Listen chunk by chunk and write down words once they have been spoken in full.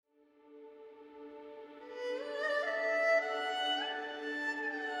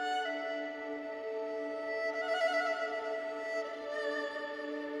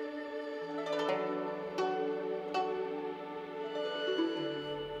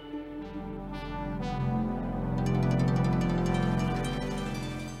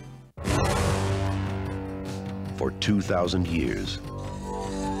2,000 years,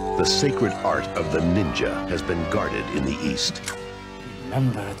 the sacred art of the ninja has been guarded in the East.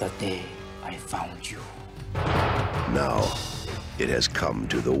 Remember the day I found you. Now, it has come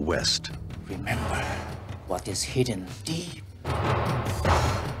to the West. Remember what is hidden deep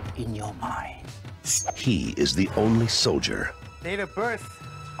in your mind. He is the only soldier, Date of birth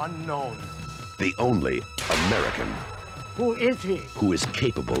unknown. the only American Who is he? who is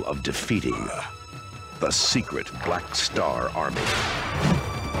capable of defeating the secret Black Star Army.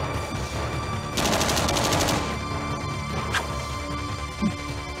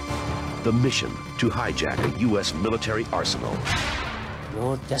 The mission to hijack a U.S. military arsenal.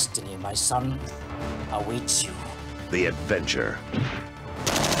 Your destiny, my son, awaits you. The adventure.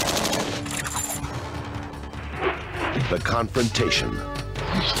 The confrontation.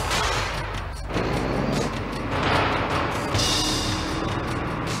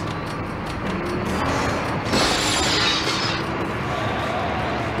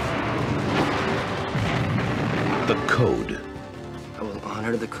 The code. I will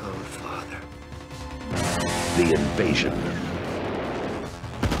honor the code, Father. The invasion.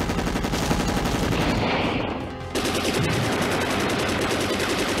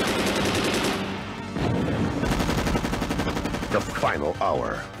 The final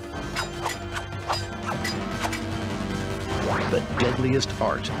hour. The deadliest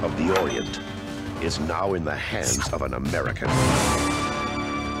art of the Orient is now in the hands of an American.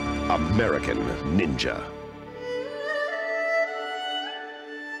 American Ninja.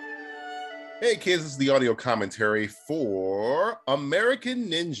 Hey kids, this is the audio commentary for American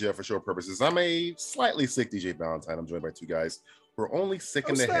Ninja for show purposes. I'm a slightly sick DJ Valentine. I'm joined by two guys who are only sick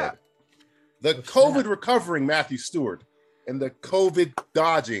in the head. The COVID recovering Matthew Stewart and the COVID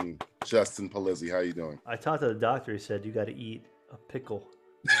dodging Justin Palizzi. How you doing? I talked to the doctor. He said you got to eat a pickle.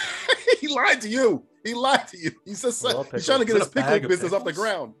 He lied to you. He lied to you. He says he's trying to get his pickle business off the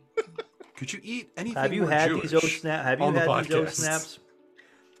ground. Could you eat anything? Have you had these O-Snap? Have you had these O-Snaps?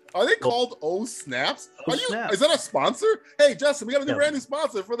 Are they called O-Snaps? O-Snap. Is that a sponsor? Hey, Justin, we got a new brand new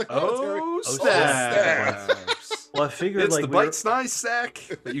sponsor for the commentary. O-Snaps. Well, I figured It's like the bite-sized snack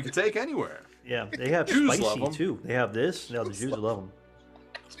that you can take anywhere. Yeah, they have Jews spicy love 'em. too. They have this. No, the Jews love them.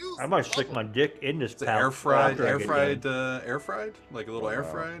 I might stick my dick in this. It's air fried, like a little air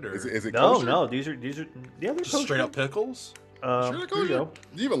fried, or Is it No, kosher? no, these are yeah, they're just kosher. straight up pickles? Sure they're Here you kosher? go.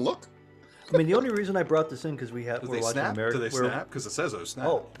 Did you even look? I mean, the only reason I brought this in because we're Do they watching snap? American. Do they snap? Because it says "oh snap."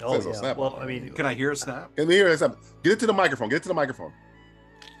 Oh, Says, yeah. snap. Well, I mean, Can I hear a snap? Get it to the microphone. Get it to the microphone.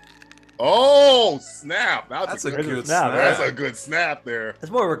 Oh, snap. That's a good good snap. snap. That's a good snap there. it's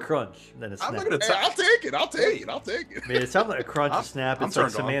more of a crunch than a snap. I'm not gonna. Hey, I'll take it. I'll take it. I'll take it. I mean, it sounds like a crunch, a I'm- snap. I'm It's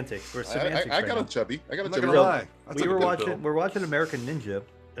like turned on. semantics. We're semantics. I right got now. a chubby. I got a I'm not chubby. gonna lie. I We took a were good watching. pill. We're watching American Ninja,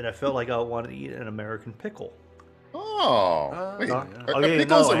 and I felt like I wanted to eat an American pickle. Oh, wait. yeah. Are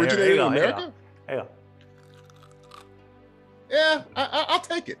pickles originated in America? Here you go. Yeah, I'll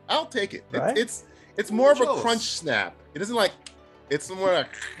take it. I'll take it. Right? It's more of a Jealous. crunch snap. It isn't like it's more like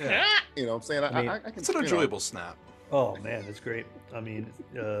Yeah. you know what I'm saying. I mean, I can, It's an you know. enjoyable snap. Oh man, it's great. I mean,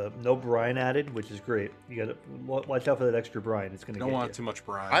 no brine added, which is great. You got to watch out for that extra brine. It's going to Don't get want you. too much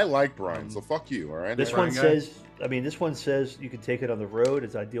brine. I like brine, so fuck you. All right. This All one right. Brine guy? says. I mean, this one says you can take it on the road.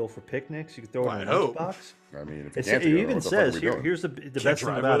 It's ideal for picnics. You can throw it in I a hope. lunchbox. I mean, if It's, you can't it figure out even what the fuck are says we here, doing? here's the best thing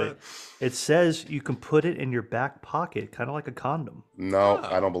drive about with it. It says you can put it in your back pocket, kind of like a condom. No,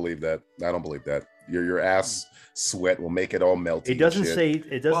 Oh. I don't believe that. I don't believe that. Your ass sweat will make it all melty. It doesn't and shit. say.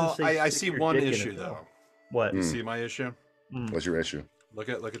 It doesn't Well, say. I stick see your one dick in issue it, though. What? Mm. See my issue? What's your issue? Look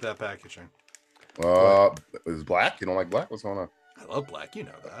at that packaging. Is black? You don't like black? What's going on? I love black. You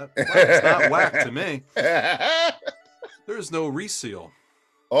know that. Black's not whack to me. There's no reseal.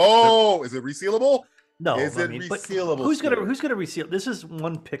 Oh, is it resealable? No, Is I it mean, but resealable, who's gonna Stuart? reseal? This is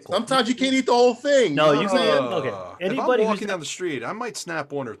one pickle. Sometimes you can't eat the whole thing. No, know you what I'm can- saying? okay. If Anybody I'm who's walking down the street, I might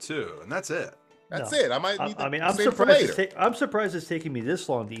snap one or two, and that's it. That's No. it. I might need the I mean, the I'm same for surprised. later. I'm surprised it's taking me this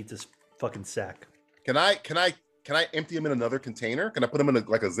long to eat this fucking sack. Can I empty them in another container? Can I put them in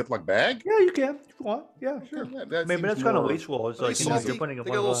like a Ziploc bag? Yeah, you can. If you want? Yeah, sure. Okay, that Maybe seems that's kind of more- wasteful. It's Are they like you know, salty? you're putting They it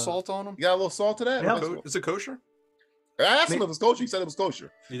got a little salt on them. You got a little salt to that? Yeah. Okay, cool. Is it kosher? I asked him if it was kosher. He said it was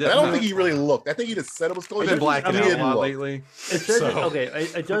kosher. You And I don't know? think he really looked. I think he just said it was kosher. I've been blacking I mean, out He a didn't lot look. lately. It says So- okay.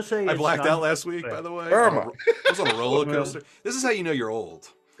 It does say I it's blacked non- out last week, Right. by the way. Irma. I was on a roller coaster. This is how you know you're old.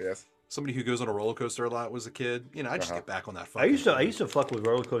 Yes. Somebody who goes on a roller coaster a lot was a kid. You know, I just Uh-huh. get back on that. I used to fucking thing. fuck with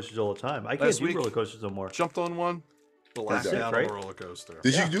roller coasters all the time. I can't Last do week- roller coasters no more. Jumped on one, blacked That's out sick, on right? a roller coaster.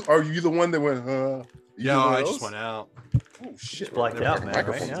 Did you do? Are you the one that went? You Yeah, did one of I those? just went out. Oh shit! blacked My out, man,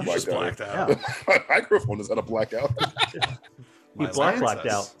 microphone's right? Yeah. You just blacked out. Yeah. My microphone is at a blackout. He blacked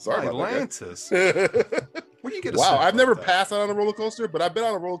Atlantis. out. Sorry My about that, Atlantis. guys. What are do you get? Wow, I've never passed. passed out on a roller coaster, but I've been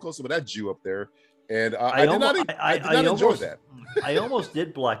on a roller coaster with that Jew up there, and I did not enjoy that. I almost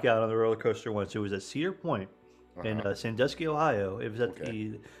did black out on the roller coaster once. It was at Cedar Point in Sandusky, Ohio. It was at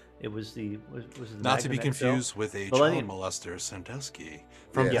was the Not to be Magnum XL? confused with a Millennium. child molester, Sandusky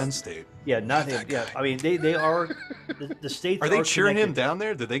from Yes. Penn State. Yeah, not him. Yeah, I mean they are the states. Are they cheering him connected. down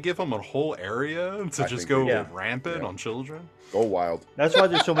there? Did they give him a whole area to I just think go they did. rampant Yeah. on children? Go wild. That's why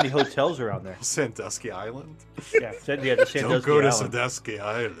there's so many hotels around there. Sandusky Island. Yeah, the Sandusky Don't go to Island. Sandusky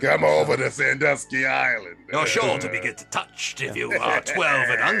Island. Come over to Sandusky Island. You're sure to be get touched if you are 12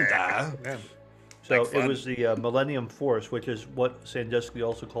 and under. Yeah. So Like fun. it was the Millennium Force, which is what Sandusky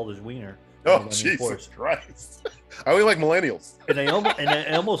also called his wiener. Oh, Millennium Jesus Force. Christ. I only like millennials. And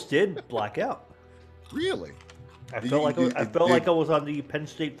I almost did black out. Really? I You- felt like you- I felt like I was on the Penn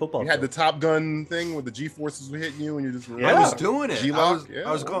State football You had the field. Top Gun thing where the G forces were hitting you and you just Yeah. I was doing it. G-Lock?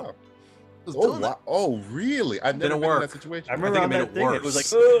 I was Yeah, going. wow. I was Oh, doing it. wow. Oh, really? I've never Didn't been in work. that situation. I remember think it on made that it thing, it was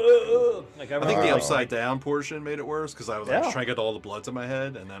worse. like, like I think the Wow. upside down portion made it worse because I was like Yeah. trying to get all the blood to my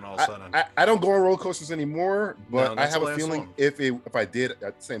head, and then all of a sudden, I don't go on roller coasters anymore, but No, I that's have the a last feeling one. if I did,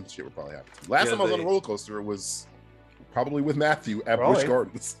 that same shit would probably happen. Last Yeah, time I was on a they- roller coaster was probably with Matthew at Probably. Busch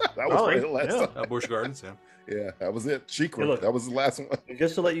Gardens. That was Probably, probably the last time. Busch Gardens, yeah. Yeah, that was it. Secret. Hey, look. That was the last one.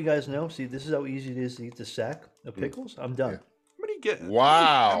 just to let you guys know, see, this is how easy it is to eat the sack of pickles. I'm done. Yeah. How many get?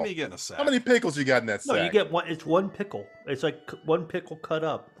 Wow. How many get in a sack? How many pickles you got in that No, sack? you get one. It's one pickle. It's like one pickle cut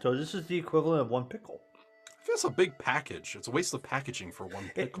up. So this is the equivalent of one pickle. I feel it's a big package. It's a waste of packaging for one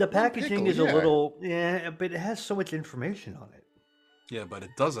pickle. The packaging pickle, is yeah. a little, but it has so much information on it. Yeah, but it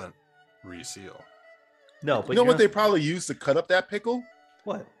doesn't reseal. No, but You know what they probably used to cut up that pickle?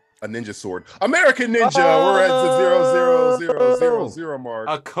 What? A ninja sword. American Ninja. We're at the 0000 mark.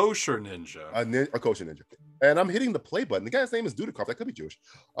 A kosher ninja. A kosher ninja. And I'm hitting the play button. The guy's name is Dudikoff. That could be Jewish.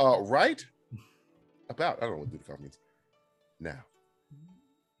 Right? About. I don't know what Dudikoff means. Now.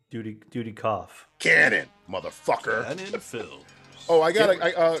 Duty cough. Cannon, motherfucker. Cannon filled. Oh, I got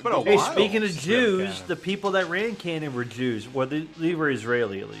been a Hey, while speaking of since we had a Jews, cannon. the people that ran Cannon were Jews. Well, they were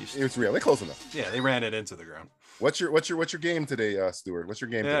Israeli at least. It's real. They're close enough. Yeah, they ran it into the ground. What's your game today, Stuart? What's your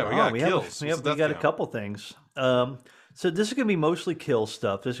game Yeah, today? we got we kills. have, we What's have, the we death got a count? couple things. So this is going to be mostly kill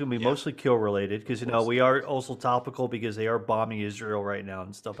stuff. This is going to be mostly kill related because we are also topical because they are bombing Israel right now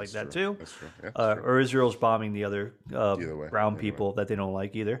and stuff like that too. That's true. Yeah, that's true. Or Israel's bombing the other Either way, brown either people that they don't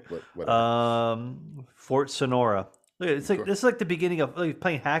like either. Whatever. Fort Sonora. Look, it's like this is like the beginning of like,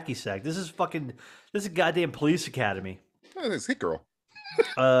 playing hacky sack. This is a goddamn police academy. Oh, it's Hit Girl.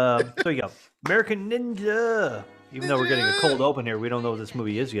 There you go. American Ninja. Even though we're getting a cold open here, we don't know what this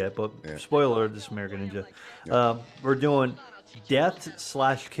movie is yet. But spoiler alert, this is American Ninja. We're doing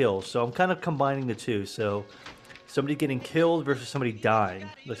death/kill. So I'm kind of combining the two. So somebody getting killed versus somebody dying.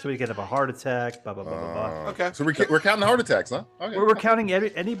 Like somebody can have a heart attack. Blah blah blah blah blah. Okay. So we're counting the heart attacks, huh? Okay. We're counting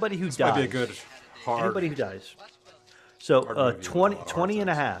anybody who Might dies. be a good hard. Anybody who dies. So Hard movie with 20, a lot of 20 and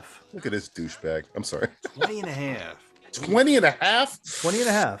a heart half. Look at this douchebag. I'm sorry. 20 and a half. 20 and a half? 20 and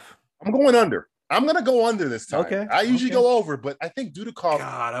a half. I'm going under. I'm going to go under this time. Okay, I usually okay. go over, but I think Dudikoff,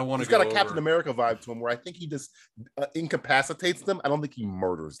 God, I want to he's go got a Captain over. America vibe to him where I think he just incapacitates them. I don't think he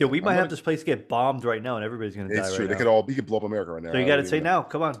murders Yeah, them. we I'm might have gonna- this place get bombed right now and everybody's going to die It's right true. now. He could blow up America right now. So you I got to don't say even- now.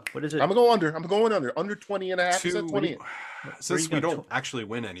 Come on. What is it? I'm going to go under. I'm going under. Under 20 and a half. Is that 20? Since you we going? don't actually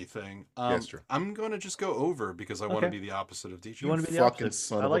win anything, That's true. I'm going to just go over because I want to Okay. be the opposite of DJ. You want to be the fucking opposite.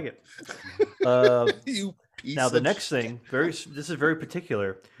 son I of like a- it. You piece Now the of next shit. thing, this is very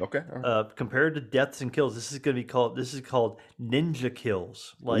particular. Okay. all right. Compared to deaths and kills, this is going to be called. This is called ninja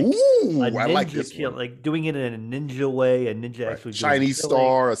kills. Like Ooh, a I ninja like this kill, one. like doing it in a ninja way. A ninja Right. actually doing Chinese killing.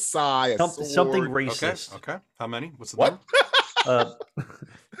 star, a sai, a sword. something Okay. racist. Okay. How many? What's the What? number?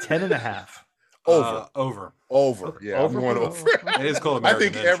 10 and a half. Over. Over. Over. Yeah, Over? I'm going over. It is called I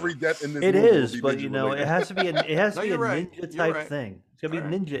American think Ninja. every death in this It movie will is, be but ninja you know, related. it has to be No, a you're right. ninja You're type right. thing. It's gonna You're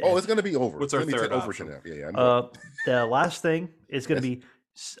be right. ninja. Oh, it's going to be over. What's It's our gonna be third 10 over option? to now. Yeah, yeah. I'm The last thing is going to be,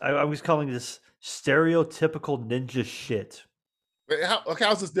 I was calling this stereotypical ninja shit. Wait,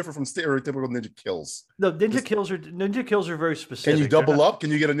 how's this different from stereotypical ninja kills? No, ninja kills are very specific. Can you They're double not- up?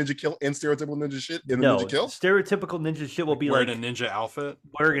 Can you get a ninja kill and stereotypical ninja shit in a No, ninja kill? stereotypical ninja shit will be Wearing like a ninja outfit,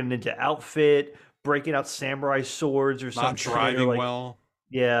 wearing a ninja outfit, breaking out samurai swords or not something. driving like, well.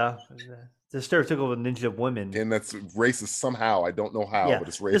 Yeah, the stereotypical ninja women. And that's racist somehow. I don't know how, yeah, but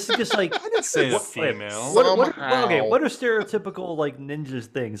it's this racist. is just like I didn't say a What- female. Somehow. what are stereotypical like ninjas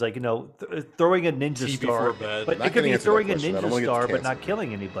things? Like throwing a ninja Tea star, before bed. but Not it could gonna be answer that throwing a question. I don't ninja wanna get star but canceled. not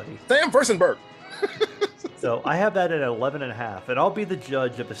killing anybody. Sam Furstenberg. So I have that at 11.5, and I'll be the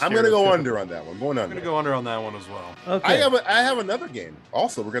judge of the. I'm gonna go stereotypical- under on that one. Going I'm under. gonna go under on that one as well. Okay. I have another game.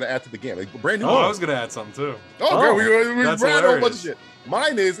 Also, we're gonna add to the game. Like, brand new. Oh, one. I was gonna add something too. Oh, Oh, we that's ran a whole bunch of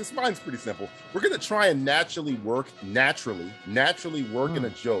hilarious. shit. Mine's pretty simple. We're gonna try and naturally work in a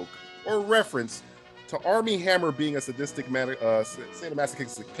joke or reference to Army Hammer being a sadistic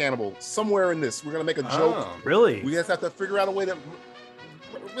sadomasochistic cannibal somewhere in this. We're gonna make a joke. Oh. Really? We just have to figure out a way to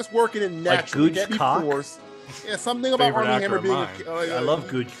just work it in naturally. Gooch Can't be cock? forced. Yeah, something about Favorite Army actor Hammer of being mine. I love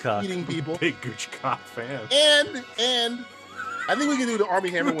Gooch cock. eating people. Big Gooch Cock fan. And I think we can do the Army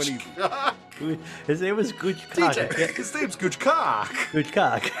Hammer one easy. His name was Gooch cock. DJ, his name's Gooch Cock. Gooch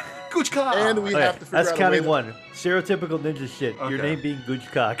cock. Gooch Cock. And we Okay, have to figure that's out counting a way one. Stereotypical ninja shit. Your Okay. name being Gooch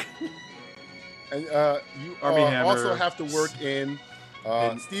cock. And you Army Hammer. also have to work in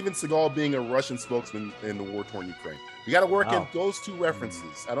Steven Seagal being a Russian spokesman in the war-torn Ukraine. We got to work in Wow. those two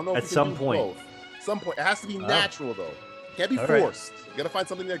references. I don't know if At we can some do point. both. Some point. It has to be natural though. Can't be All right. forced. You got to find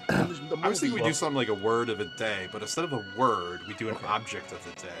something that the I was thinking movie. we do something like a word of a day, but instead of a word, we do an object of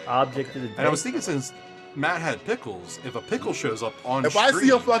the day. Object of the day. And I was thinking, since Matt had pickles, if a pickle shows up on If screen, I see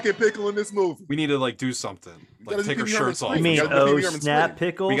a fucking pickle in this movie, we need to like do something, gotta like take do our Pee Wee Herman shirts off. scream. You mean gotta do oh Pee Wee Herman snap scream.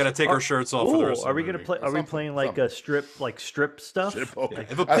 pickles? We got to take our shirts off for the Ooh, rest of are we the gonna movie. play? Are we Something, playing like something. a strip stuff? Okay.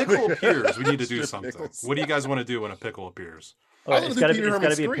 If a pickle appears, we need to do Strip something. pickles. What do you guys want to do when a pickle appears? Oh, I'm it's gonna gotta do be. Pee Wee It's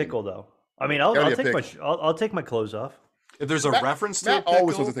gotta be a Herman pickle though. I mean, I'll Gotta be a take my pickle. I'll take my clothes off. If there's a Matt- reference to Matt a pickle,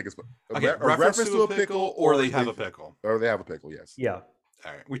 always wants to take okay, reference to a pickle, or they have a pickle. Or they have a pickle. Yes. Yeah, All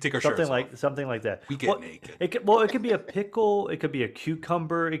right, we take our something shirts like off. something like that. We get Well, naked. it could be a pickle. It could be a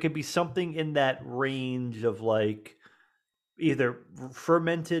cucumber. It could be something in that range of like either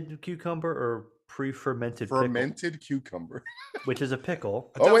fermented cucumber or pre-fermented Fermented cucumber. pickle, which is a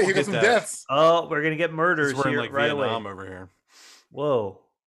pickle. I doubt Oh wait, we'll here get comes some that. deaths. Oh, we're gonna get murders We're in here like right Vietnam away. over here. Whoa.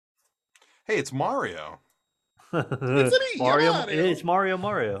 Hey, it's Mario. It's me, Mario. Mario. It's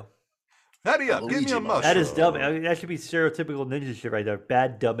Mario. Howdy up, give me Luigi a Mario. mushroom. That is dubbing. I mean, that should be stereotypical ninja shit right there.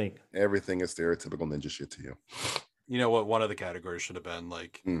 Bad dubbing. Everything is stereotypical ninja shit to you. You know what? One of the categories should have been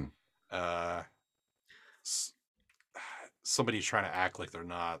like, Hmm. somebody's trying to act like they're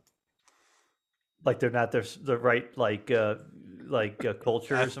not. Like they're not the right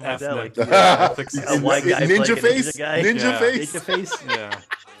culture or something like that. Like Ethnic, yeah, ethics. a white guy Ninja playing a face. ninja guy. Ninja Yeah. face. Ninja face. Yeah,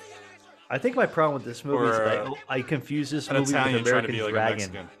 I think my problem with this movie is Or, that I confuse this an movie Italian with trying to American be like a Dragon.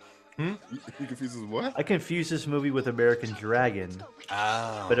 Mexican. You confuses what? I confuse this movie with American Dragon,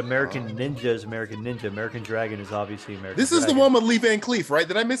 Oh, but American Ninja is American Ninja. American Dragon is obviously American. This is the Dragon. one with Lee Van Cleef, right?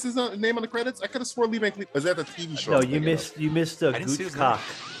 Did I miss his name on the credits? I could have sworn Lee Van Cleef was that the TV show. No, I'm you thinking of? missed. You missed I didn't see Gooch his Cock.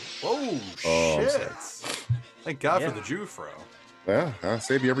 Oh, Oh, I'm shit! sorry. Thank God Yeah. for the Jew fro. Yeah, I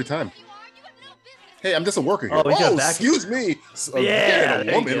save you every time. Hey, I'm just a worker here. Oh, we got back- excuse me. Yeah, a there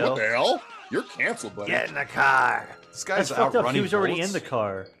you woman. go. What the hell? You're canceled, buddy. Get in the car. This That's guy's fucked up. She outrunning was already bullets. in the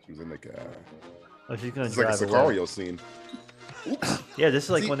car. She was in the car. Oh, she's gonna It's like a drive away. Sicario scene. Oops. Yeah, this is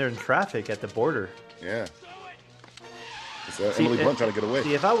like See- when they're in traffic at the border. Yeah. It's See, Emily Blunt trying to get away.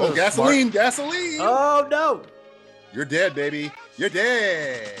 see, if I was gasoline, gasoline. Oh no! You're dead, baby. You're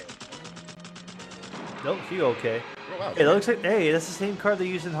dead. Nope, she okay. Oh, wow. Hey, that looks like that's the same car they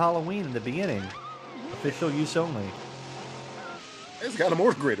used in Halloween in the beginning. Official use only. It's got a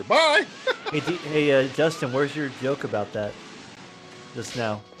motor grader. Bye. Hey, Justin, where's your joke about that? Just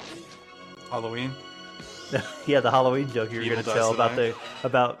now. Halloween. Yeah, the Halloween joke you were Evil gonna Dies tell about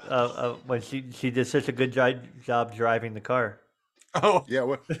Tonight? when she did such a good job driving the car. Oh,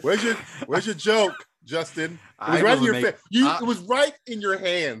 Yeah. Where's your joke, Justin? It was I right in will your make- face. It was right in your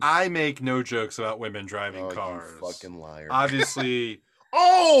hands. I make no jokes about women driving Oh, cars. you fucking liar. Obviously,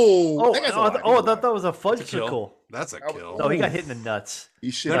 Oh, that guy's a liar. I thought that was a that's a kill. fudgesicle. That's a Oh, kill. No, he got hit in the nuts.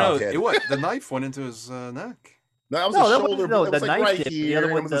 He shit No, out no, head. the knife went into his neck. No, that was No, a that shoulder. was, no, that the was like knife right did. here. The other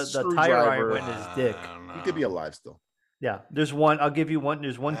and one, it was a the tire iron screwdriver. went in his dick. He could be alive still. Yeah, there's one. I'll give you one.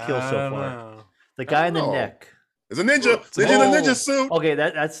 There's one kill so far. Know. The guy in the know. neck. It's a ninja. It's a Ninja in a ninja. ninja suit. Okay,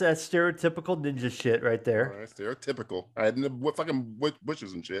 that's stereotypical ninja shit right All there. right, stereotypical. I had what fucking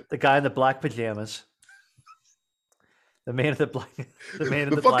bushes and shit. The guy in the black pajamas. The man in the black. The man in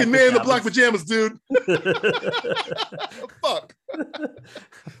The the fucking black man in the black pajamas. pajamas, dude. Fuck.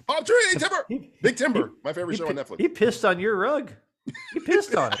 Pop Tree, Timber. Big Timber. My favorite show on Netflix. He pissed on your rug. He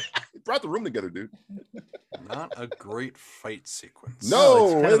pissed on it. He brought the room together, dude. Not a great fight sequence. No,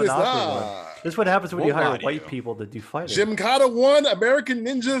 it's kind it of an is awkward one. not. This is what happens when you Won't lie hire to white you. people to do fighting. Gymkata 1, American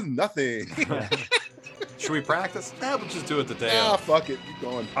Ninjas, nothing. Should we practice? Nah, we'll just do it the day Ah, of. fuck it. Keep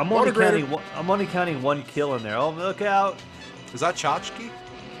going. I'm only Motor grader. counting. I'm only counting one kill in there. Oh, look out! Is that Chachki?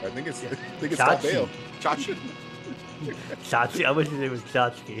 I think it's Chachi. Scott Bale. Chachi? Tchotchke. I wish his name was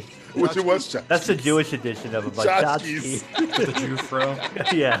Tchotchke. Which it was. That's the Jewish edition of him. Like Tchotchkes. Tchotchke. The Jew fro.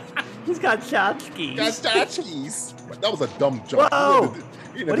 Yeah. He's got tchotchkes. Got tchotchkes. That was a dumb jump. Whoa!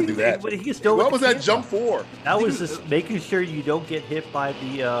 You never do that. What was that jump for? That was just making sure you don't get hit by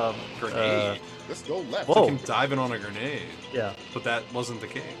the Grenade. Let's go left. Whoa. Like him diving on a grenade. Yeah. But that wasn't the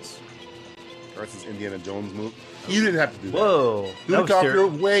case. Versus Indiana Jones move. You didn't have to do that. Whoa. That was Dudikoff, you're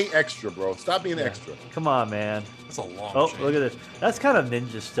terrible. way extra, bro. Stop being extra. Come on, man. That's a long Oh, chain. look at this. That's kind of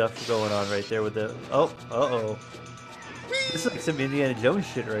ninja stuff going on right there with the. Oh, uh-oh. This is like some Indiana Jones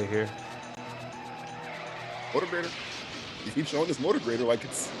shit right here. Motor grader. You keep showing this motor grader like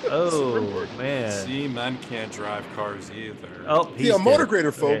it's. Oh, man. See, men can't drive cars either. Oh, he's Yeah, a motor dead. grader,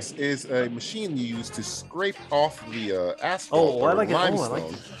 Okay. folks, is a machine you use to scrape off the asphalt Oh, or I like it. Oh,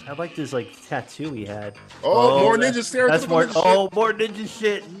 limestone. I like this like tattoo he had. Oh, more that- ninja stereotypical That's more. ninja Oh, more ninja shit.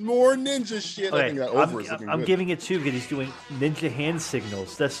 shit. More ninja shit. I Okay, think that over is looking I'm good. giving it 2 because he's doing ninja hand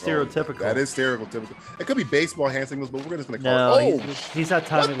signals. That's stereotypical. That is stereotypical. It could be baseball hand signals, but we're just gonna call No, it. Oh, he's not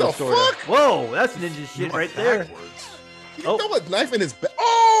timing the the sword. fuck? Whoa, that's ninja shit right there. Backwards. he oh. throw a knife in his back.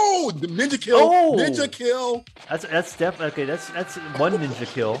 Oh, the ninja kill. Oh. Ninja kill. That's definitely okay. That's one ninja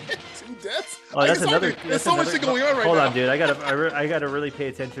kill. 2 deaths. Oh, Like, that's it's another. There's that's so much another- shit going on right Hold now. on, dude. I gotta really pay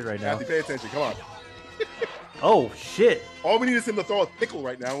attention right now. Matthew, pay attention. Come on. Oh shit. All we need is him to throw a pickle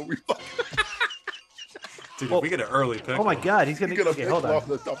right now. When we Dude, Well- if we get an early pick. Oh my god, he's gonna. He's gonna Okay, pickle hold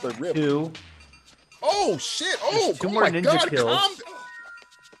on. off the rib. 2. Oh shit! Oh, There's 2 oh more my ninja God! kills.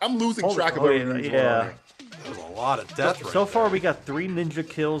 I'm losing Hold track on. of Oh, everything. yeah, going on yeah. here. There's a lot of death right So far, there. we got 3 ninja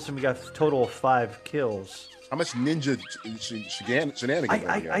kills and we got a total of 5 kills. How much ninja shenanigans? I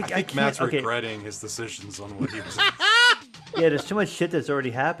are we I I got? think Matt's can't. Okay, regretting his decisions on what he was in. yeah, there's too much shit that's already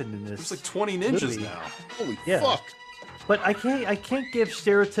happened in this. There's like 20 ninjas movie. now. Holy Yeah. fuck! But I can't give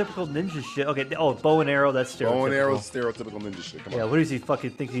stereotypical ninja shit. Okay, oh, bow and arrow, that's stereotypical. Bow and arrows, stereotypical ninja shit. Come on. Yeah, what does he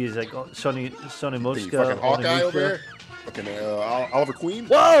fucking think he's like? Oh, Sonny Think you Mosca. fucking Hawkeye Onimusha? over there? Fucking Oliver Queen?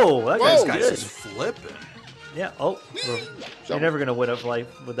 Whoa, that Whoa, guy's This guy's good. just flipping. Yeah. Oh, you're never gonna win up life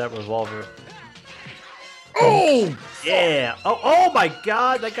with that revolver. Oh! Yeah. Oh my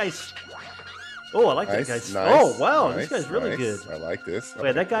God, that guy's. Oh, I like Nice, that guy's. nice. Oh wow, nice, this guy's really nice. good. I like this.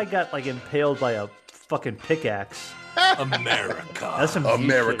 Wait, that guy got like impaled by a fucking pickaxe. America. That's some G shit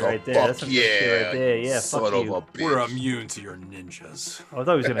America, right there. fuck That's some good shit yeah, right there. Yeah, son fuck of you. a bitch. We're immune to your ninjas. Oh, I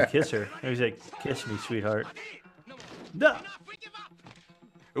thought he was gonna kiss her. He was like, "Kiss me, sweetheart." No.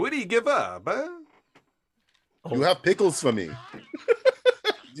 What do you give up, huh? You have pickles for me.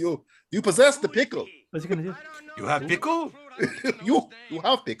 you possess the pickle. What's he gonna do? You have pickle? you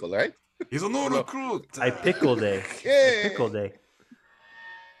have pickle, right? He's a new recruit. I pickle day. Yeah. Pickle day.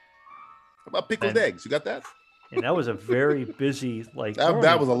 How about pickled Man. eggs? You got that? And that was a very busy like.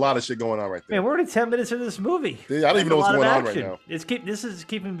 That was a lot of shit going on right there. Man, we're already 10 minutes into this movie. Dude, I don't even know That's what's a lot going of on right action. now. This is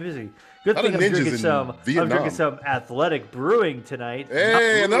keeping me busy. Good Lot thing of I'm ninjas drinking in some. I'm Vietnam. drinking some Athletic Brewing tonight.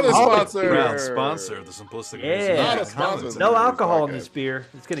 Hey, another Alcoholic sponsor. Proud sponsor of the Simplistic Yeah. Not a Reasons sponsor. Comments. No This alcohol in podcast. this beer.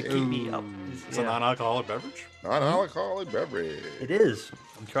 It's gonna keep me up. It's a Yeah, non-alcoholic beverage. Non-alcoholic beverage. it is.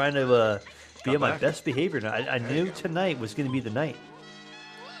 I'm trying to be Got on my back. best behavior now. I knew tonight was gonna be the night.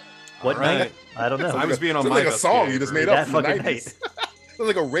 What All right. night? I don't know. I was being on Sounds my like a best song behavior. you just made That up from the fucking 90s. Sounds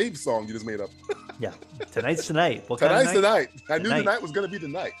like a rave song you just made up. Yeah, tonight's tonight. What Tonight's kind the of night? night. I knew Tonight. tonight was going to be the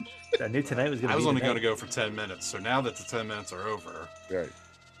night. I knew tonight was gonna I be was the only night. going to go for 10 minutes, so now that the 10 minutes are over, Right.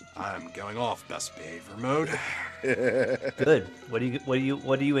 I'm going off best behavior mode. Good. What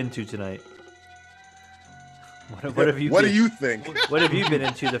are you into tonight? What have you? What do been, you think? What have you been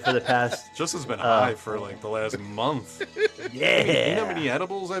into for the past? Just has been high for like the last month. Yeah. You know how many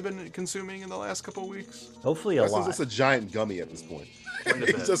edibles I've been consuming in the last couple weeks? Hopefully a This is lot. just a giant gummy at this point. Quite a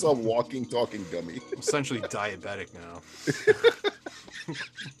It's bit. just a walking, talking gummy. I'm essentially diabetic now.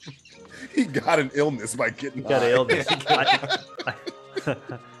 He got an illness by getting Got high. an illness.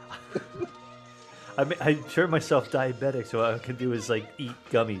 I turned myself diabetic, so all I can do is like eat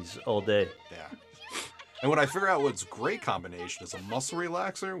gummies all day. Yeah. And when I figure out what's great combination is a muscle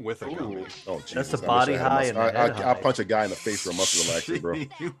relaxer with a gummy. Oh, Jesus. That's the I wish body I had a high muscle- and the head I'll high. punch a guy in the face for a muscle relaxer,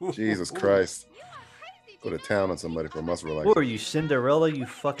 bro. Jesus Christ. Go to town on somebody for a muscle Who are relaxer. you, Cinderella? You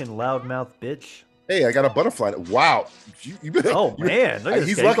fucking loudmouth bitch! Hey, I got a butterfly. Wow. You better, Oh man, look at this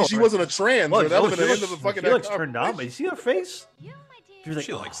He's guy. lucky Going she right- wasn't a trans. Look, or that would oh, have been she the end of the looks- fucking she looks conversation. turned on, but you see her face? She was like,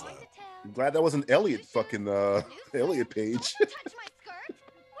 She likes that. I'm glad that wasn't Elliot fucking Elliot Page.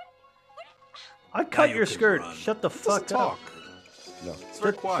 I cut you your can skirt. run. Shut the Doesn't fuck talk. up. No. It's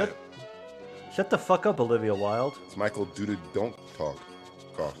very Shut- quiet. Shut the fuck up, Olivia Wilde. It's Michael Duda. Don't talk.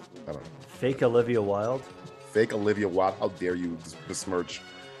 Cough. I don't know. Fake Olivia Wilde. Fake Olivia Wilde. How dare you besmirch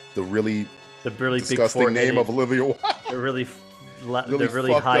the really The really big disgusting name four-headed- of Olivia Wilde? They're really, Really they're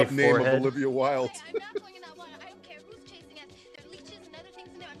really fucked high up name forehead. of Olivia Wilde.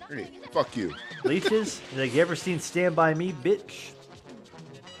 Hey, fuck you. Leeches? Like, you ever seen Stand By Me, bitch?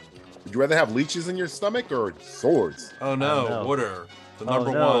 Would you rather have leeches in your stomach or swords? Oh know. no, water. The Oh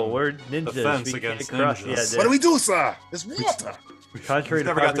number no, one we're ninjas. defense We can't against crush- ninjas. Yeah, What do we do, sir? It's water. Contrary We've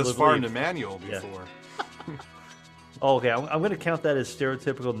to never got this popular far in belief. the manual Yeah. before. Oh, okay, I'm going to count that as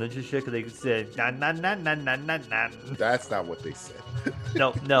stereotypical ninja shit because they say na na na na na na na. That's not what they said.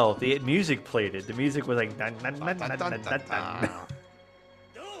 No, the music played it. The music was like na na na na na na na.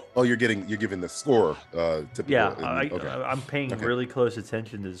 Oh, you're giving the score. Typical. Yeah, okay. I'm paying Okay. really close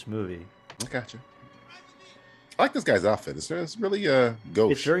attention to this movie. I got you. I like this guy's outfit. It's really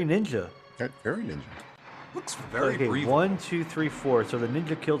gauche. It's very ninja. Very ninja. Looks very Okay, brief. 1, 2, 3, 4. So the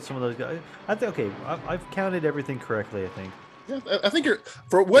ninja killed some of those guys. I think. Okay, I've counted everything correctly. I think Yeah, I think you're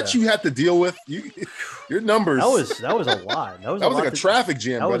for what you had to deal with. Your numbers. that was a lot. That was that was lot like a traffic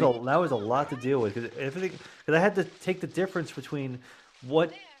jam, That buddy. was a lot to deal with because I had to take the difference between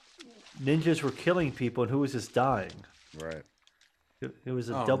what ninjas were killing people and who was just dying. Right. It was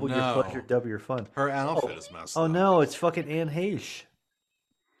a Oh, double no. your pleasure, double your fun. Her outfit is messed Oh up. no, it's fucking Anne Heche.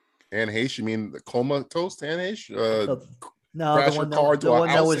 Anne Heche, you mean the comatose Anne Heche? No, crash the your one car that, to the a one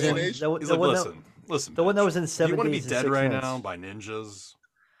that house was in in Asia? the, He's the like, one listen, listen. the one that bitch. was in Do 7 you want to be Days and dead 6 right Months. now by ninjas,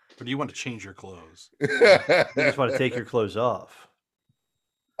 or do you want to change your clothes? You just want to take your clothes off.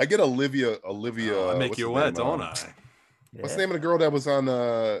 I get Olivia. I make what's you her wet, name? don't I? What's Yeah. the name of the girl that was on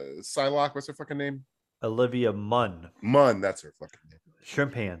Psylocke? What's her fucking name? Olivia Munn, Munn. That's her fucking name.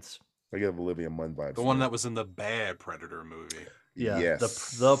 Shrimp Hands. I get Olivia Munn vibes. The one that was in the bad Predator movie. Yeah,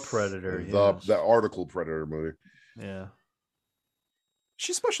 Yes. the Predator. The article Predator movie. Yeah.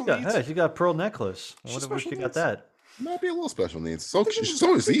 She's special Yeah, needs. hey, she got a pearl necklace. I She's wonder where she special got needs. that. Might be a little special needs. So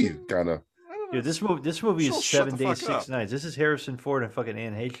is Eve, kind of. Dude, this movie She'll is shut 7 the Days, fuck 6 up. Nights. This is Harrison Ford and fucking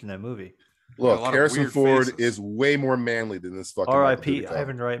Anne Heche in that movie. a Look, lot of Harrison weird Ford faces. is way more manly than this fucking. R.I.P. Michael Dudikoff.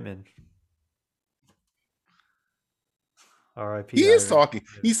 Ivan Reitman. R.I.p. He is Ivan. talking.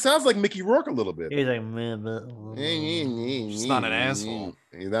 He sounds like Mickey Rourke a little bit. He's like, man, He's not an asshole.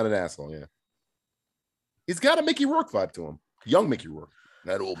 He's not an asshole. Yeah. He's got a Mickey Rourke vibe to him. Young Mickey Rourke,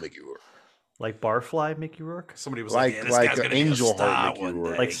 not old Mickey Rourke. like Barfly Mickey Rourke, Somebody was Like- like, yeah, this like guy's an gonna be a Angel Heart star Mickey one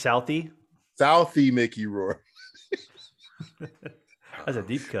Rourke. day. like Southie. Southie Mickey Rourke. That's a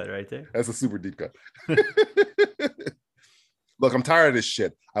deep cut right there. That's a super deep cut. Look, I'm tired of this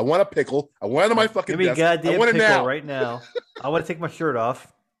shit. I want a pickle. I want it on my fucking Give me a desk. I goddamn want it pickle now. right now. I want to take my shirt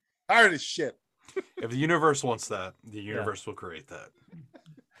off. Tired of this shit. If the universe wants that, the universe will create that.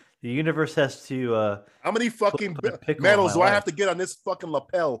 The universe has to. How many fucking put a pickle medals in do my I life. have to get on this fucking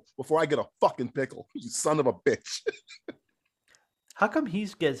lapel before I get a fucking pickle? You son of a bitch. How come he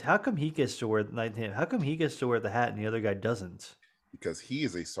gets to wear How come he gets to wear the hat and the other guy doesn't? Because he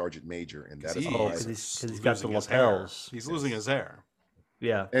is a sergeant major, and that is Oh, why. 'cause he's got the losing his hair. lapels. He's losing his hair.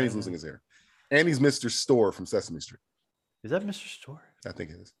 Yeah, And he's losing his hair. And he's Mr. Store from Sesame Street. Is that Mr. Store? I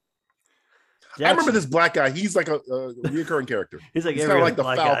think it is. Jackson. I remember this black guy. He's like a recurring character. He's like He's every kind of other like the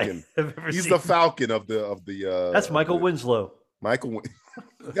black guy Falcon. I've ever He's seen. the Falcon of the. That's Michael Winslow. Michael.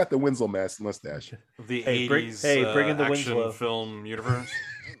 He got the Winslow mustache. The Hey, bring- 80s hey, bring in the action Winslow. film universe.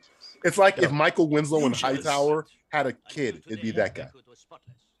 It's like if Michael Winslow and Ninjas. Hightower had a kid, it'd be that guy.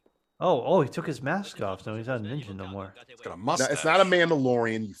 Oh, he took his mask off, so he's not a ninja no more. It's got a Now, mustache. it's not a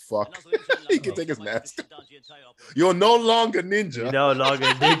Mandalorian, you fuck. He can take his mask. You're no longer ninja. You no longer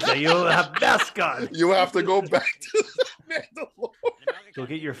ninja. You have mask on. You have to go back to the Mandalorian. Go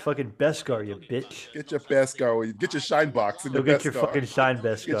get your fucking Beskar, you bitch. Get your Beskar. Get your shine box and Go your get your Beskar. fucking shine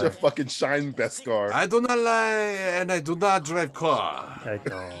Get your Beskar. fucking shine Beskar. I do not lie, and I do not drive car. I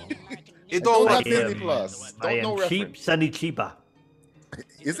don't. It don't don't have like Disney am- Plus. I Don't know am cheap, reference. Sunny Chiba.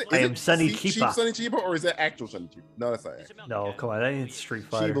 Is it? I is am it Sonny cheap Chiba. Sonny Chiba, or is that actual Sonny Chiba? No, that's not actual. No, come on, that ain't Street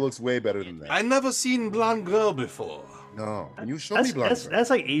Fighter. Chiba looks way better than that. I never seen blonde girl before. No, can you show me That's, blonde? that's, that's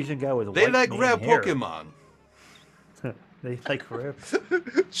like Asian guy with They white like man rare hair. Pokemon. They like rare.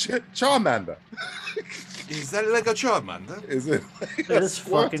 Charmander. Is that like a Charmander? Is it? Look at this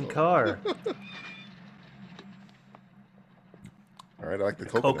fucking car. All right, I like the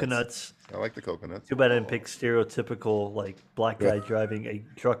Coconuts. I like the coconuts. Too bad I didn't pick stereotypical like black guy driving a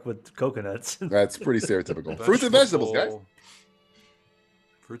truck with coconuts. That's pretty stereotypical. Fruits and vegetables, guys.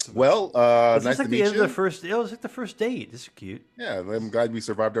 Fruits and Well, This nice is like to the meet end you. of the first. It was like the first date. This is cute. Yeah, I'm glad we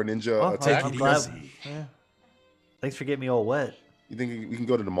survived our ninja Oh, attack. I'm it glad. easy. Yeah. Thanks for getting me all wet. You think we can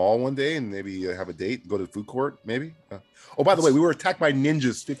go to the mall one day and maybe have a date? Go to the food court, maybe? Oh, by the way, we were attacked by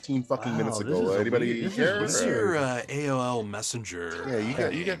ninjas 15 fucking minutes ago. Anybody care? What's your AOL Messenger? Yeah,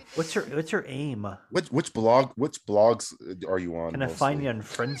 you got. What's your aim? Which blogs are you on? Can I find you on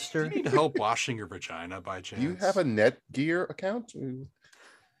Friendster? Do you need help washing your vagina by chance? Do you have a Netgear account?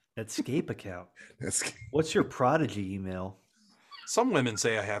 Netscape account. Netscape. What's your Prodigy email? Some women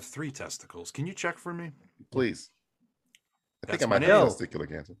say I have 3 testicles. Can you check for me? Please. I think I That's might my have name. testicular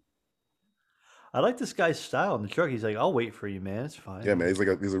cancer. I like this guy's style in the truck. He's like, "I'll wait for you, man. It's fine." Yeah, man,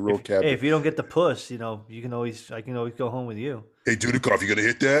 he's a real cat. Hey, if you don't get the puss, I can always go home with you. Hey, Dudikoff, you gonna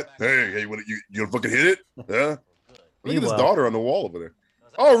hit that? Hey, you gonna fucking hit it? Huh? Look at his Meanwhile- daughter on the wall over there.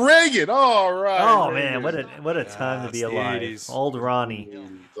 Oh, Reagan! All right. Oh Reagan. man, what a time to be it's the alive. 80s. Old Ronnie.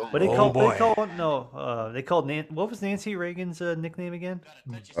 What they Oh, called? boy. They called what was Nancy Reagan's nickname again?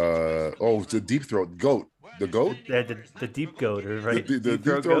 The deep throat goat. The goat? The deep goat, right? The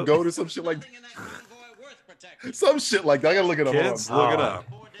deep throat goat or some shit like that. Some shit like that. I gotta look it up. Kids, Hold look on. it up.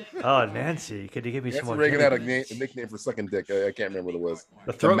 Oh, Nancy, could you give me some Nancy more? Reagan had a nickname for sucking dick. I can't remember what it was.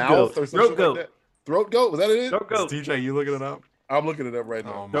 The throat mouth goat. or some Throat shit goat. like that. Throat goat? Was that it? Throat goat. DJ, you looking it up? I'm looking it up right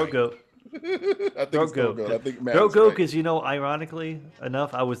now. Oh, my. Throat goat. I think Throat it's throat goat. goat. I think Matt Throat is goat, right. because ironically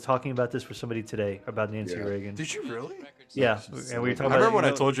enough, I was talking about this with somebody today about Nancy Yeah. Reagan. Did you really? Yeah, and we were I talking about. remember when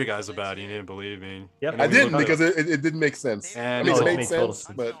I told you guys about it, you didn't believe me. Yep. And I we didn't looked because it up. it didn't make sense. And I mean, it it made made total sense,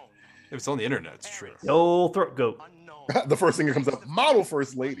 sense. but if it's on the internet, it's true. The old throat goat. the first thing that comes up, model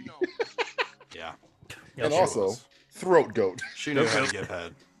first lady, Yeah. Yeah, and she also was. throat goat. She knew how to give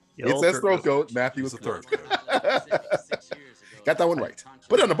head. The It old says throat goat. Matthew It's was a throat goat. Got that one right.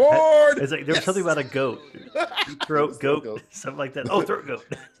 Put it on the board. It's like there was Yes. something about a goat. Throat Throat goat, goat. something like that. Oh, throat goat.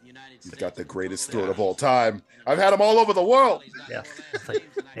 He's got the greatest throat of all time. I've had him all over the world. Yeah. It's like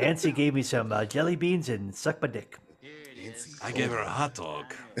Nancy gave me some jelly beans and sucked my dick. I gave her a hot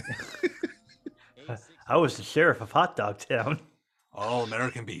dog. I was the sheriff of Hot Dog Town. All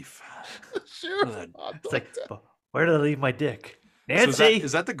American beef. Sure. It's like, where did I leave my dick? So Nancy.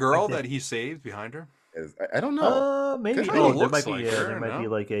 is that the girl that he saved behind her? I don't know. Maybe. Kinda Oh, there looks might be. like There her, might be no?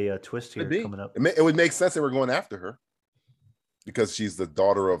 like a twist here Could be. coming up. It would make sense they were going after her because she's the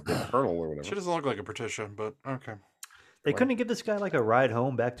daughter of the colonel or She whatever. doesn't look like a Patricia, but okay. They couldn't give this guy like a ride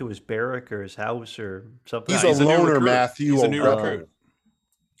home back to his barrack or his house or something. He's No, a he's a new loner, recruit. Matthew. He's a new O'Brien. recruit.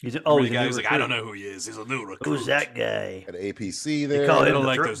 He's Oh, he's the a guy new who's like, recruit. I don't know who he is. He's a new recruit. Who's that guy? At APC there. call I him don't the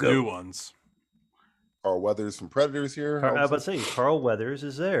like throat those goat. new ones. Carl Weathers from Predators here. I was about to say Carl Weathers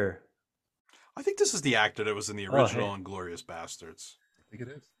is there. I think this is the actor that was in the Oh, original hey. Inglorious Bastards. I think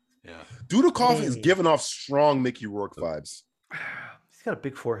it is. Yeah. Dudikoff is Hey. giving off strong Mickey Rourke vibes. He's got a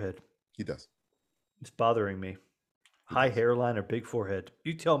big forehead. He does. It's bothering me. High hairline or big forehead?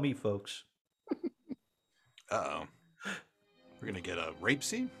 You tell me, folks. Uh-oh. We're going to get a rape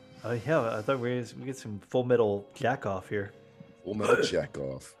scene? Yeah, I thought we get some Full Metal jack off here. Full Metal Jack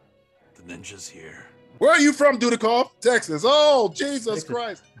off. The ninja's here. Where are you from, Dudikoff? Texas. Oh, Jesus Texas.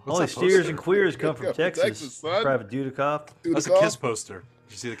 Christ. What's Only that steers poster? and queers come from Yeah, Texas. Texas, son. Private Dudikoff. That's a Dudikoff? Kiss poster.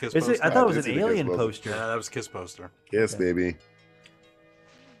 Did you see the Kiss Is poster? it? I thought it was did an see the alien Kiss poster. Yeah, that was a Kiss poster. Yes, baby.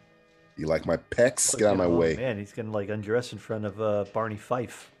 You like my pecs? Get out of my Oh, way. Man, he's gonna like undress in front of Barney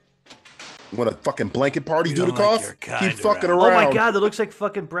Fife. You want a fucking blanket party, You don't like Dudikoff? your kind Keep fucking around. around. Oh my God, that looks like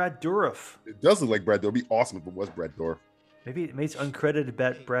fucking Brad Dourif. It does look like Brad Dorff. It'd be awesome if it was Brad Dorff. Maybe it's uncredited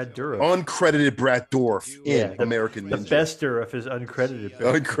Brad Dourif. Uncredited Brad Dorff in Yeah, the- American The Ninja. best Dourif is uncredited.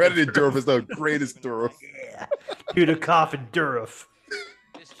 Uncredited Dorff is the greatest Dorff. Dudikoff and Dourif.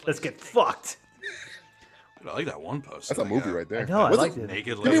 Let's get fucked. Dude, I like that one poster. That's a movie right there. I know, I Was liked it- it. Naked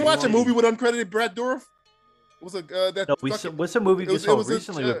Did we lady. watch a movie with uncredited Brad Dorff? Was it that? No, fucking- what's a movie we it saw was a-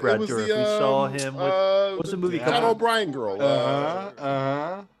 recently it with Brad was Dourif? the, We saw him with. what's the movie John called? O'Brien girl.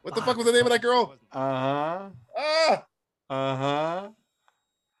 What the fuck was the name of that girl? Uh-huh. Ah, Uh-huh.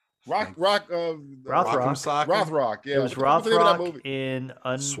 Rothrock. Rock'em Rothrock. Sock'em. Rothrock. Yeah. It was what the name of that Rothrock movie? in.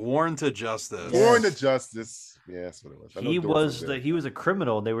 Sworn to Justice. Born to Justice. Yeah, that's what it was. I know He Dorff was there. he was a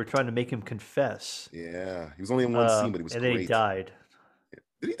criminal. And they were trying to make him confess. Yeah, he was only in one scene, but he was and great. then he died.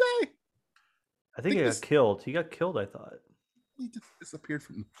 Did he die? I think he think got this- killed. He got killed. I thought. He just disappeared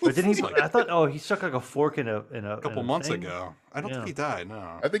from. But didn't he? I thought. Oh, he stuck like a fork in a. A couple months thing. ago. I don't Yeah. think he died,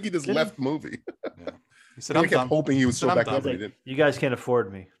 no. I think he just Did he? left the movie. He said, I I'm kept done. hoping he would Said, show "I'm back done." up, but he Like, didn't. you guys can't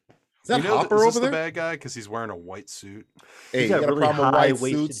afford me. Is that You know, Hopper is this over the there? bad guy? Because he's wearing a white suit. Hey, He's you got got a really problem with white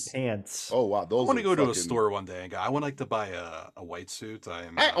high-waisted suits? pants. Oh wow, I those. want to are go to a fucking- store one day and go, I would like to buy a white suit. I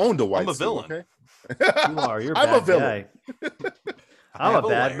owned a white I'm a suit. villain. Okay. You are. You're a I'm a bad villain. guy. I I'm have a a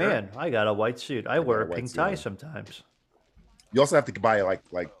bad layer. man. I got a white suit. I wear a white pink suit tie on. sometimes. You also have to buy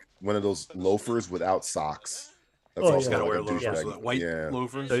like one of those loafers without socks. That's Oh, also yeah. Gotta like wear a loafers, douchebag. with white Yeah.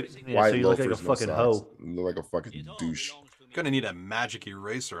 loafers. So, yeah, White so you look like a loafers, no fucking socks. hoe. You look like a fucking douche. Gonna need a magic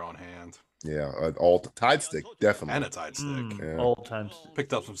eraser on hand Yeah, an alt Tide stick, definitely. and a Tide stick. Yeah. Old times.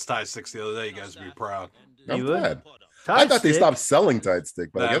 Picked up some Tide sticks the other day. You guys would be proud. I'm You would? glad. I Tide thought they stick? stopped selling Tide stick,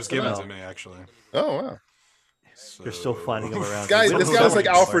 but I That guess was given not. to me actually. Oh wow, They're still finding them around. guys, We this don't guy know was like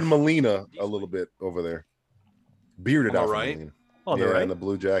anymore. Alfred Molina a little bit over there, bearded On the Alfred right? Molina. On the yeah, right? in the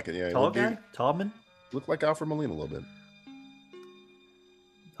blue jacket. Yeah, he Tall looked, guy? Tallman? looked like Alfred Molina a little bit.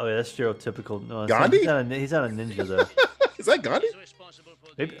 Oh, yeah, that's stereotypical. No, it's Gandhi? he's not a ninja, though. Is that Gandhi?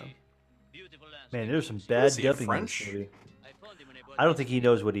 Maybe. Man, there's some Is bad he dubbing French? in this movie. I don't think he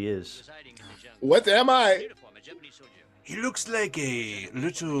knows what he is. What am I? He looks like a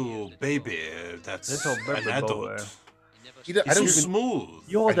little baby that's Little baby an boy. adult. He did, I He's don't so even. smooth.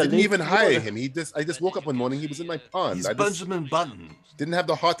 You're I the didn't even least- hire you're him. I just woke up one morning. He was in my pond. He's I just Benjamin Button. didn't have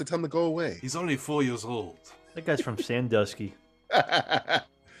the heart to tell him to go away. He's only 4 years old. That guy's from Sandusky.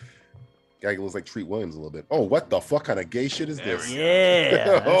 Guy looks like Treat Williams a little bit. Oh, what the fuck kind of gay shit is this? Yeah.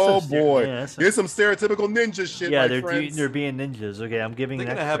 that's Oh some boy, yeah, that's some- here's some stereotypical ninja shit. yeah, my they're friends. they're being ninjas. Okay, I'm giving They're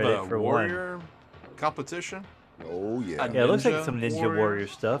that gonna have credit a for warrior competition. Oh yeah. one. Yeah, it looks like Ninja some Ninja warrior. Warrior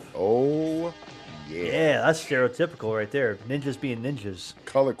stuff. Oh yeah. Yeah, that's stereotypical right there. Ninjas being ninjas.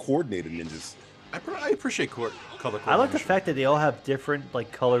 Color coordinated ninjas. I appreciate color coordination. I like the fact that they all have different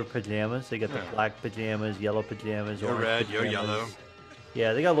like colored pajamas. They got the Yeah. black pajamas, yellow pajamas, You're orange red, you're pajamas. yellow.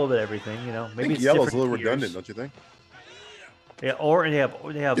 Yeah, they got a little bit of everything. You know, I maybe think it's yellow's a different little tiers. redundant, don't you think? Yeah, or they have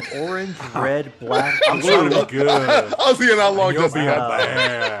orange, red, black. I'm trying to be good. I was seeing how long You're Justin being got.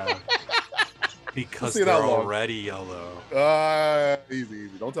 bad. Because See it they're out long. already yellow. Easy.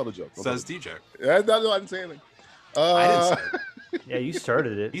 Don't tell the joke. Don't Says tell DJ. the- no, I didn't say anything. I didn't say it. Yeah, you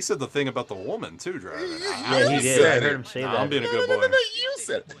started it. He said the thing about the woman too, driving. Yeah, he You did. I said heard it. him say Nah, that. I'm being a No, good no, boy. no, no, you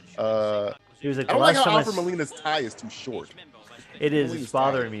said it. He was like, I the don't like last how time Alfred Molina's tie is too short. It is. Molina's It's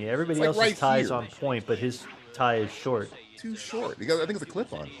bothering tie. me. Everybody It's like else's right tie's here. on point, but his tie is short. Too short. Because I think it's a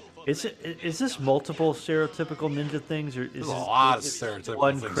clip on. Is this multiple stereotypical ninja things, or is There's this, a lot of is it stereotypical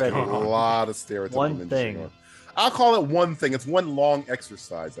one things credit? going A on. lot of stereotypical One ninja thing. shit on. I'll call it one thing. It's one long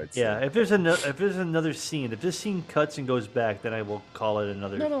exercise, I'd say. Yeah, if there's another scene, if this scene cuts and goes back, then I will call it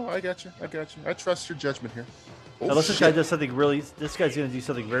another. No, I got you. I trust your judgment here. Oh, Unless this guy shit. does something really, this guy's gonna do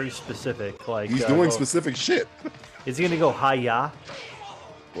something very specific. Like He's doing go- specific shit. Is he gonna go hi-ya?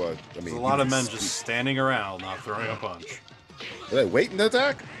 What? I mean, There's a lot of men just standing around, not throwing a punch. Are they waiting to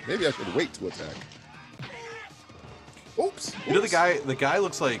attack? Maybe I should wait to attack. Oops. You know the oops. guy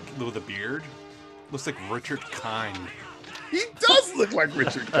looks like with a beard. Looks like Richard Kind. He does look like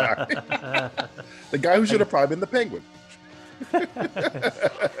Richard Guy. The guy who should have probably been the Penguin.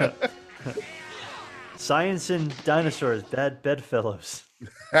 Science and dinosaurs, bad bedfellows.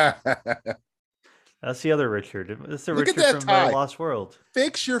 That's the other Richard. That's the Look at Richard that from tie. Lost World.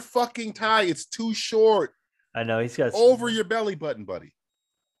 Fix your fucking tie. It's too short. I know he's got Over your belly button, buddy.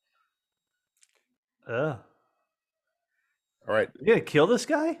 Ugh. All right. You gonna kill this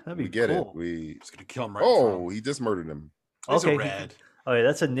guy? That'd be We get cool. it. We. He's gonna kill him right in front of Oh, him. he just murdered him. He's Okay. a red. Oh yeah,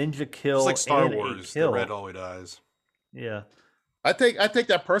 that's a ninja kill. It's like Star and a Wars. The kill. red always dies. Yeah. I take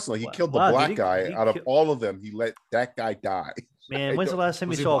that personally. He killed the Wow, did black he- guy. he Out of kill- all of them, he let that guy die. Man, when's the last time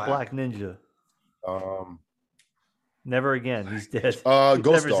you Was he saw black? a black ninja? Um. Never again. He's dead. Ghost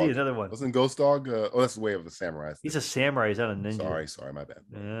Never Dog. see another one. Wasn't Ghost Dog? Oh, that's the way of the samurai. He's a samurai. He's not a ninja. Sorry, my bad.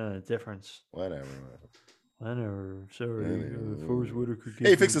 Yeah, difference. Whatever. Whatever. Sorry. Anyway. Forrest Whitaker. Hey,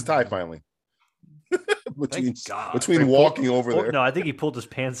 he fixed his tie finally. between God. between walking over Oh, there, no, I think he pulled his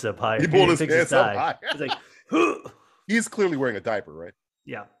pants up higher. he pulled his fixed pants up tie. high. He's like, He's clearly wearing a diaper, right?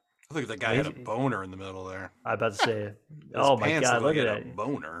 yeah. I think that guy had a boner in the middle there. I'm about to say it. His Oh my pants god, look look like at he had that. a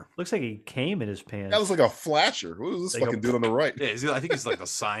boner. Looks like he came in his pants. That was like a flasher. Who was this Like a- fucking dude on the right? Yeah, I think he's like a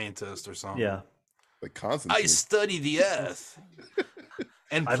scientist or something. Yeah. Like Constantine. I study the earth.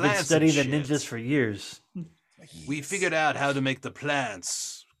 And I've been plants studying the and shit. ninjas for years. We figured out how to make the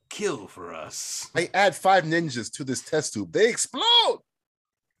plants kill for us. I add 5 ninjas to this test tube. They explode.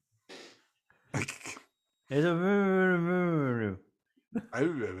 It's a-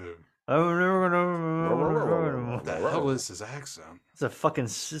 What the hell is his accent? It's a fucking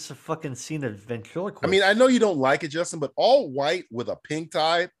scene of ventriloquist. I mean, I know you don't like it, Justin, but all white with a pink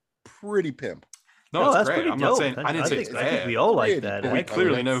tie, pretty pimp. No, No, it's that's great. pretty I'm dope. not saying I didn't say think, it's I think bad. we all like Pretty that. dope. We I-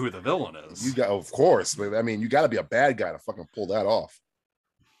 clearly know who the villain is. You got, of course. But, I mean, you got to be a bad guy to fucking pull that off.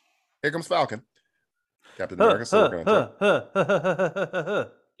 Here comes Falcon. Captain America. still working on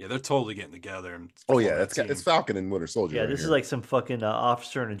it. Yeah, they're totally getting together. And Oh yeah, forming a it's team. Falcon and Winter Soldier. Yeah, right this is here. like some fucking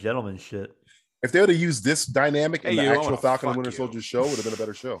officer and a gentleman shit. If they would have used this dynamic in Hey, the you, I actual wanna Falcon and fuck Winter you. Soldier show, would have been a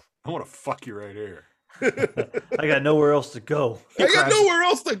better show. I want to fuck you right here. I got nowhere else to go. I got nowhere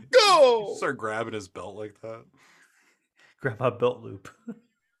else to go. Start grabbing his belt like that. Grab my belt loop.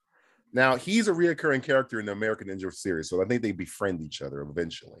 Now, he's a reoccurring character in the American Ninja series, so I think they befriend each other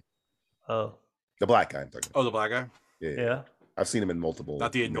eventually. Oh. The black guy I'm talking about. Oh, the black guy? Yeah. I've seen him in multiple.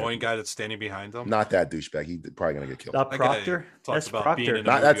 Not the annoying guy that's standing behind him? Not that douchebag. He's probably going to get killed. Not Proctor? That's Proctor.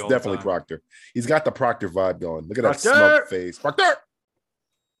 That's definitely Proctor. He's got the Proctor vibe going. Look at that smug face. Proctor!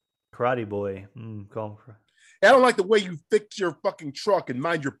 Karate boy. Call him. I don't like the way you fix your fucking truck and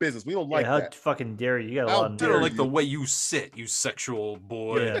mind your business. We don't like how that. Fucking dare you? You got a How lot of I don't like the way you sit, you sexual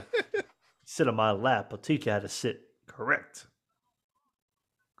boy. Yeah. Sit on my lap. I'll teach you how to sit correct.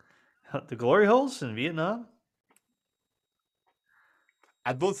 The glory holes in Vietnam?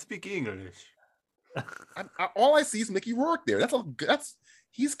 I don't speak English. All I see is Mickey Rourke there.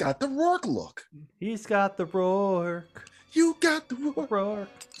 He's got the Rourke look. He's got the Rourke. You got the Rourke.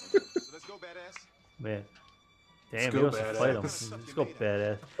 Let's go, badass. Man. Damn, he wants to fight him. Let's go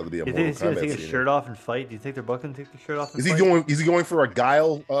badass. That'll be a You think he's gonna Mortal take Kombat his scene. shirt off and fight? Do you think they're both gonna take the shirt off and Is he fight? Is he going for a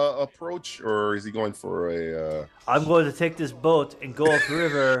guile approach, or is he going for a? I'm going to take this boat and go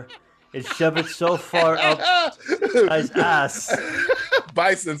upriver and shove it so far up his ass.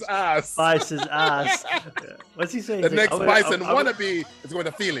 Bison's ass. Bison's ass. What's he saying? The He's next like, Bison wannabe is going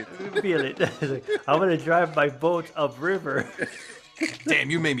to feel it. Feel it. He's like, I'm gonna drive my boat upriver. Damn,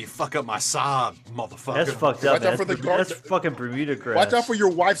 you made me fuck up my Saab, motherfucker. That's fucked up. Watch out Man. for the That's fucking Bermuda grass. Watch out for your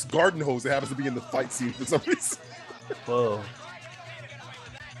wife's garden hose that happens to be in the fight scene for some reason. Whoa.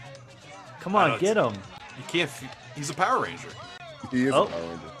 Come on, get him. You can't. He's a Power Ranger. He is Oh. a Power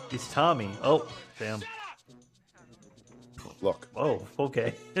Ranger. He's Tommy. Oh, damn. Look. Oh,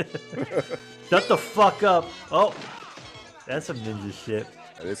 okay. Shut the fuck up. Oh, that's some ninja shit.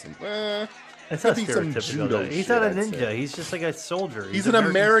 That is some. That's not I think some stereotypical. judo Though. He's shit, not a I'd ninja. say. He's just like a soldier. He's an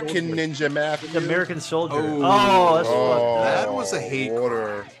American soldier. ninja, Matthew. He's an American soldier. Oh. That's fucked up. That was a hate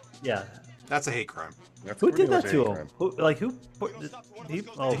order. Yeah. That's a hate crime. That's Who pretty did that much to a him? crime. Who, like who? He,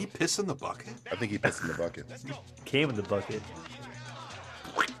 oh, Did he piss in the bucket? I think he pissed in the bucket. came in the bucket.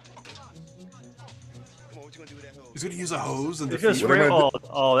 He's gonna use a hose and He's gonna defeat. spray. gonna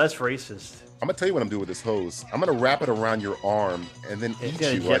Oh, that's racist. I'm gonna tell you what I'm doing with this hose. I'm gonna wrap it around your arm and then It's eat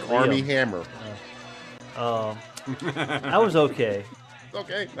gonna you jet like Army Liam. Hammer. That was okay.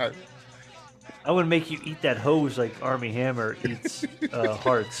 Okay. I would make you eat that hose like Army Hammer eats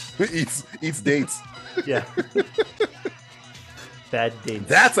hearts. eats dates. Yeah. Bad dates.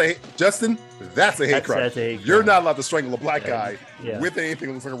 That's Justin. That's a hate crime. That's a hate You're crime. not allowed to strangle a black guy Yeah. with anything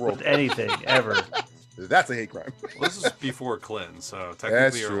that looks like a rope. With anything ever. That's a hate crime. Well, this is before Clinton, so That's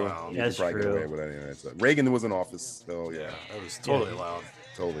technically you're true. allowed. You That's can probably true. get away with anything. So Reagan was in office, so yeah, That was totally Yeah. allowed.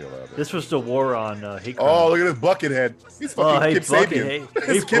 totally allowed. This was the war on hate crime. Oh, look at this bucket head. He's fucking Oh, hey, Kip bucket Sabian. head. It's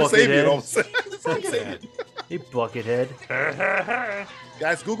Hey, Kip bucket Sabian head. all of a sudden. It's Kip Sabian. Hey, buckethead.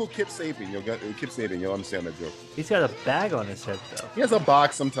 Guys, Google Kip Sabian. Kip Sabian. You'll understand that joke. He's got a bag on his head, though. He has a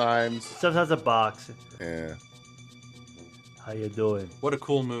box sometimes. Sometimes a box. Yeah, How you doing? What a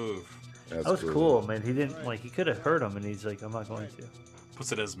cool move. that's That was cool, man. He didn't, he could have hurt him, and he's like, I'm not going to.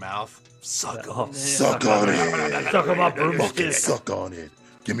 Puts it in his mouth. Suck Oh, on. Suck on it. Suck on my Fucking broomstick. suck on it.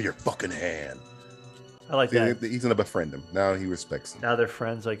 Give me your fucking hand. I like that. He's gonna befriend him. Now he respects him. Now they're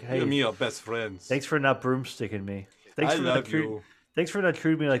friends. Like, You hey, and me are best friends. thanks for not broomsticking me. Thanks I for love not treat- you. Thanks for not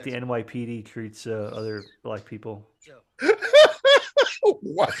treating me like the NYPD treats other black people.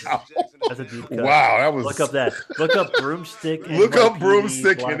 Wow. That's a deep cut. Wow, that was. Look up that. Look up broomstick. Look up NYPD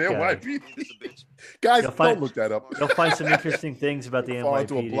broomstick black and guy. NYPD. Guys, You'll find- don't look that up. You'll find some interesting things about the Fall NYPD.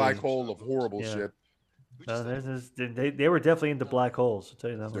 into a black hole of horrible Yeah. shit. They were definitely into black holes. I'll tell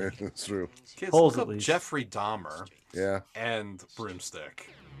you that Yeah, much. that's true. Kids, Holes look at up least. Jeffrey Dahmer Yeah. and Broomstick.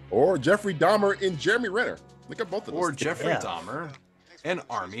 Or Jeffrey Dahmer and Jeremy Renner. Look at both of those. Or Jeffrey Yeah. Dahmer and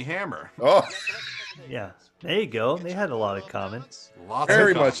Army Hammer. Oh, Yeah, there you go. They had a lot in common. Lots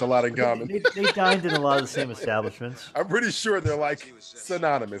very of much a lot in common. They dined in a lot of the same establishments. I'm pretty sure they're like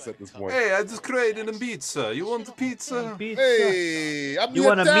synonymous at this point. Hey, I just created a pizza. You want a pizza? Pizza. Hey, I'm You the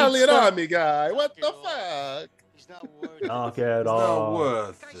wanna meet Italian some- army guy. What the fuck? Knock it It's not off.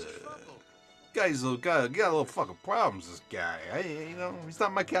 worth it. Guy's got a little fucking problems. This guy, he's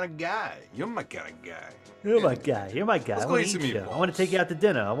not my kind of guy. You're my kind of guy. You're my guy. You're my guy. Let's I go want eat to some eat you. I meatballs. want to take you out to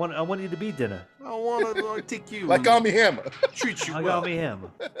dinner. I want you to be dinner. I want to take you. Like Army Hammer. treat you I well. got me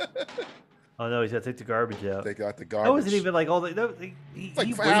him. Oh no, he's got to take the garbage out. They got the garbage. That wasn't even like all the. He It's like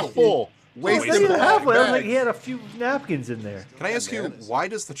he half wasted- full. Oh, it's not Wasted even halfway. I was like, bags. he had a few napkins in there. Can I ask you, Bananas. why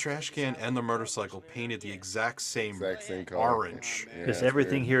does the trash can and the motorcycle painted the exact same Exact same color. orange? Yeah, Because that's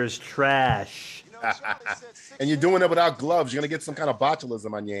everything weird. here is trash. And you're doing it without gloves. You're gonna get some kind of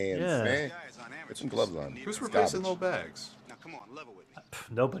botulism on your hands, Yeah. man. Get some gloves on. Who's It's replacing garbage. little bags? Now come on, level with me.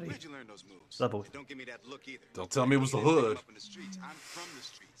 Nobody. Where'd you learn those moves? Level. Don't give me that look either. Don't tell me it was the hood. Up in the streets. I'm from the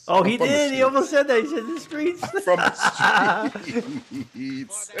streets. Oh, he From the did. He streets. almost said that. He said the streets. From the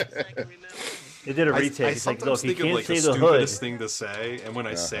streets. They did a I retake. It's like, sometimes look, you think of can't like say the the hood. stupidest thing to say, and when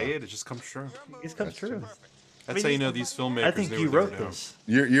I say it, it just comes true. It comes true. That's how you know these filmmakers. I think knew you what they were wrote doing. this.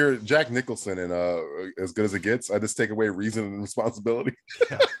 You're Jack Nicholson and As Good as It Gets. I just take away reason and responsibility.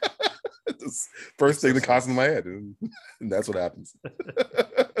 Just first thing that comes in my head, and that's what happens. It's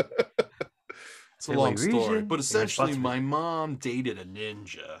a Take long away story, reason but and essentially, my mom dated a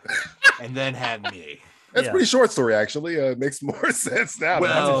ninja, and then had me. That's a Yeah. pretty short story, actually. Makes more sense now.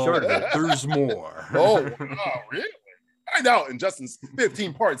 Well, short of it. there's more. oh, really? Find out in Justin's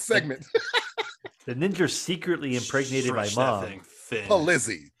 15-part segment. The ninja secretly impregnated my Stretch that mom. thing thin.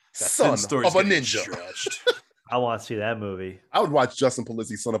 Polizzi, That son thin story's of a getting ninja. stretched. I want to see that movie. I would watch Justin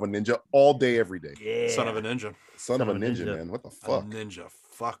Polizzi, son of a ninja, all day, every day. Yeah. Son of a ninja. Son of a ninja, man. What the A fuck? ninja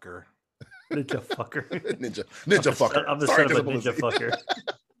fucker. ninja fucker. Ninja fucker. I'm the Sorry, son of a Justin ninja Polizzi. fucker.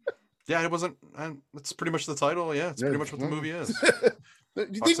 Yeah, it wasn't. That's pretty much the title. Yeah, it's pretty much what the movie is. Do you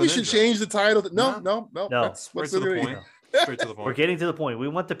Fuck's think a we should ninja. change the title? No, No. no. No. That's Straight what's to the it- point. Straight to the point. We're getting to the point. We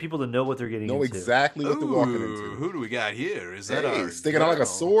want the people to know what they're getting Know into. exactly what they're walking Ooh, into. who do we got here? Is that Hey, our sticking out like a girl?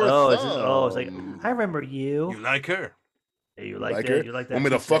 sword. Oh, thumb. it's like I remember you. You like her? Hey, you like Like that? her? You like that? Want me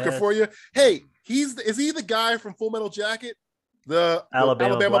to piece of fuck her ass? for you? Hey, is he the guy from Full Metal Jacket? The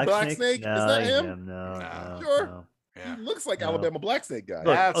Alabama, Black Snake? Snake? No, Is that ain't him? No, Nah. no, Sure. no. Yeah. He looks like No. Alabama Black Snake guy. Look,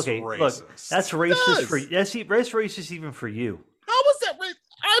 That's okay, look, racist. that's racist does. for that's racist even for you. How was that?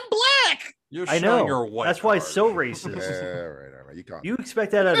 I'm black. You're I showing know. your white That's why it's card. so all racist. right. You can't. You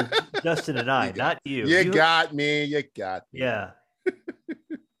expect that out of Justin and I, not you. You got me. You got me. Yeah.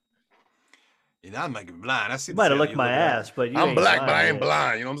 You're not making me blind. I see. You might have the licked you my look at. ass, but you I'm ain't black, but I blind ain't yet.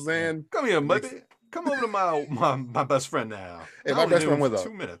 blind. You know what I'm saying? Come here, baby. Come over to my best friend now. Hey, I my only best knew him friend for was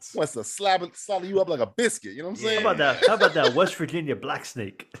 2 minutes. wants to slap you up like a biscuit. You know what I'm saying? How about that? How about that West Virginia black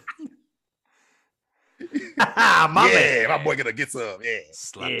snake? My Yeah, my boy gonna get some. Yeah.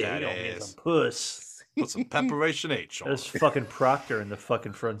 Slap Yeah, that you don't get ass. some puss. Put some preparation H on. There's fucking Proctor in the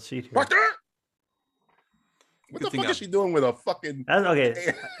fucking front seat here. Proctor! What Good the thing fuck is she doing with a fucking? That's,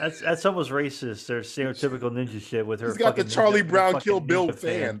 okay, that's almost racist. There's stereotypical ninja shit with her. He's got the fucking Charlie ninja- Brown fucking Kill Bill ninja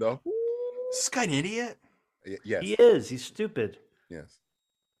fan, though. Is this guy an idiot? Yes. He is. He's stupid. Yes.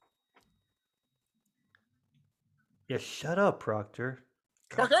 Yeah, shut up, Proctor.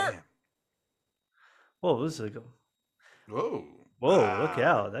 Proctor! Damn. Whoa, this is like a, Whoa. whoa, Wow. look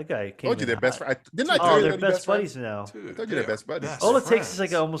out. That guy came Told you in they're best hot. friends. Didn't I tell Oh, you they're they're best buddies friends? now. Dude, I told you they're they best are buddies. best All it takes is like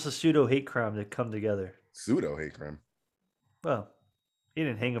friends. almost a pseudo hate crime to come together. Pseudo hate crime. Well, he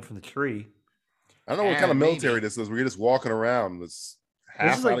didn't hang him from the tree. I don't know what kind of maybe. military this is. We're just walking around with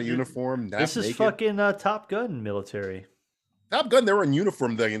half is out like- of uniform, half This is naked. fucking Top Gun military, Top Gun. They were in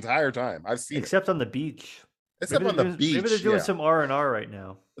uniform the entire time. I've seen except on the beach. it. Except Maybe on they're the doing- beach. Maybe they're doing yeah. some R&R right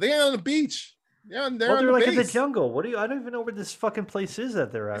now. They ain't on the beach. Yeah, they're Well, on they're the like in the base. jungle. What do you? I don't even know where this fucking place is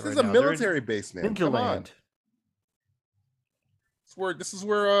that they're at This right is a now. They're in military base, man. Ninja Come on. Land. This is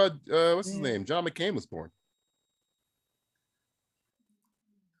where what's his Yeah. name? John McCain was born.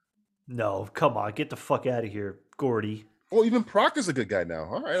 No, come on, get the fuck out of here, Gordy. Oh, even Proctor's a good guy now.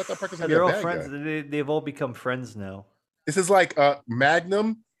 All right, I thought Proctor's Yeah, gonna be they're a all bad friends. guy. They've all become friends now. This is like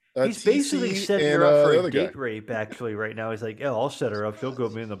Magnum. He's basically TC, setting and, her up for the a other date guy. rape. Actually, right now he's like, "Yeah, I'll set her up. She'll go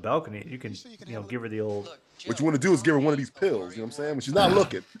be in the balcony. You can, give her the old. What you want to do is give her one of these pills. You know what I'm saying? When she's not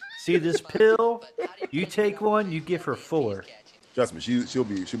looking. See this pill? You take one. You give her 4. Trust me, she'll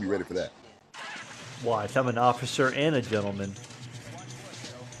be ready for that. Watch, I'm an officer and a gentleman.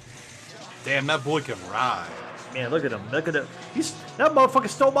 Damn, that boy can ride. Man, look at him. Look at him. That motherfucker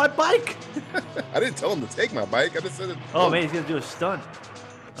stole my bike. I didn't tell him to take my bike. I just said it. Oh man, he's gonna do a stunt.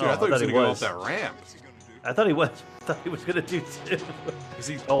 Dude, Oh, I thought he was gonna go was. off that ramp. I thought he was. I thought he was gonna do too. Is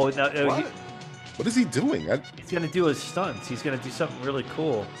he? Oh, no, What? What is he doing? he's gonna do his stunts. He's gonna do something really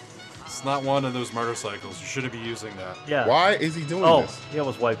cool. It's not one of those motorcycles. You shouldn't be using that. Yeah. Why is he doing Oh, this? he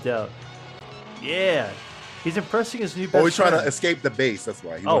almost wiped out. Yeah, he's impressing his new best Oh, he's trying to friend. escape the base. That's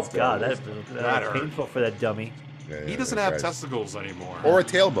why. He Oh wants to- god, that's That hurt. painful for that dummy. Yeah, He doesn't yeah, have guys. testicles anymore. Or a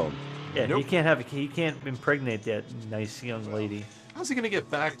tailbone. Yeah, Nope. he can't impregnate that nice young lady. How's he gonna get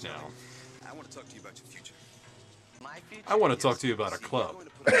back now? I want to talk to you about your future. I want to talk to you about a club,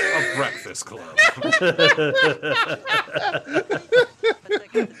 a breakfast club.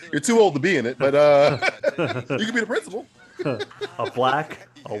 You're too old to be in it, but you can be the principal. A black,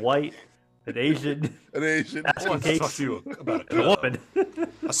 a white, an Asian, An Asian. I want to talk to you about a and a club,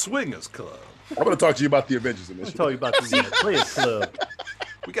 woman. a swingers club. I'm going to talk to you about the Avengers I'm initiative. talking about the Players Club.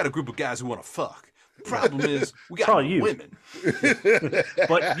 We got a group of guys who want to fuck. The problem is we got Probably you. women.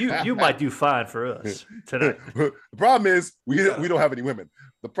 But you might do fine for us tonight. The problem is we don't have any women.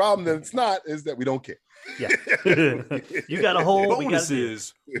 The problem that it's not is that we don't care. Yeah. You got a hole. We got Bonus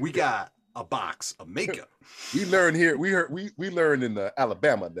is we got a box of makeup. We learned here. We learned in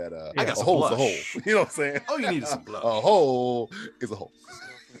Alabama that I got a some hole's a blush. hole. You know what I'm saying? All you need is some blush. A hole is a hole.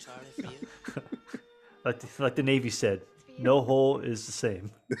 like the Navy said, no hole is the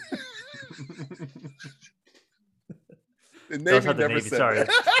same. The No, Navy it's not the never Navy. said Sorry,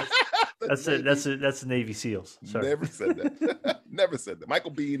 that. that's the Navy SEALs. Sorry. Never said that. Never said that.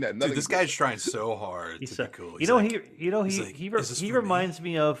 Michael Bean had nothing. Dude, this to do guy's trying so hard He's to be cool. he's like, "Is this he for reminds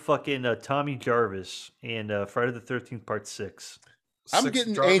me of fucking Tommy Jarvis and Friday the 13th Part 6. I'm Six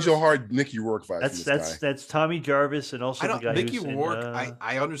getting Jarvis? Angel Heart, Mickey Rourke vibes. That's from this guy. that's Tommy Jarvis and also I the don't. guy Mickey who's in, Rourke.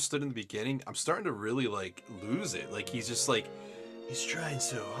 I understood in the beginning. I'm starting to really like lose it. Like he's just like he's trying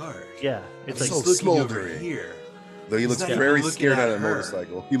so hard. yeah, it's I'm like so He's looking over smoldering. here. Though he He's looks not even very looking scared at on a her.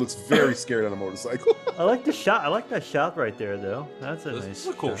 motorcycle. He looks very scared on a motorcycle. I like the shot. I like that shot right there though. That's a This nice. is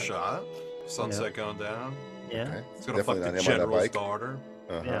a cool shot. Sunset Yeah. going down. Yeah. Okay. He's gonna fuck Definitely the not him on that general's bike. daughter.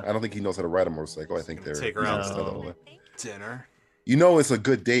 Yeah. I don't think he knows how to ride a motorcycle. I think Gonna they're take her out he's to just another- dinner. You know, it's a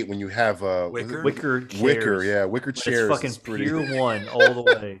good date when you have Wicker? Wicker chairs. Wicker, yeah, wicker It's chairs. fucking is pretty. Pier 1 all the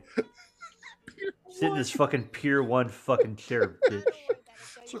way. Sit in this fucking Pier 1 fucking chair, bitch.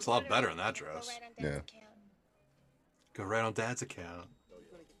 This looks a lot better in that dress. Yeah. Go right on Dad's account.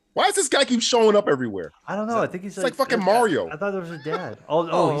 Why does this guy keep showing up everywhere? I don't know. I think he's It's like fucking Mario. I thought there was a dad. Oh,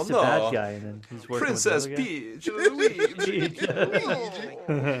 Oh, he's the no. bad guy, and then he's working Princess with the Peach, Luigi. other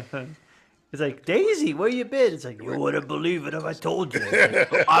guy. It's like, Daisy, where you been? It's like, you wouldn't believe it if I told you. It's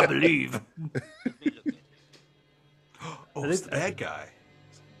like, I believe. Oh, it's the bad guy.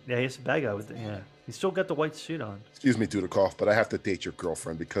 Yeah, he's the bad guy with yeah. He's still got the white suit on. Excuse me, Dudikoff, but I have to date your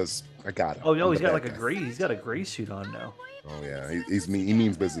girlfriend because I got it. Oh no, I'm he's the got bad like a guy. gray. He's got a gray suit on now. Oh yeah, he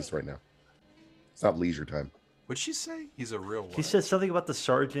means business right now. It's not leisure time. What'd she say? He's a real one. He said something about the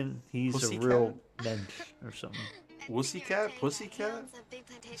sergeant. He's Pussycat? a real mensch or something. Pussycat? Pussycat?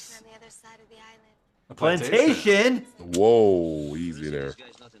 A Plantation. Whoa, easy there.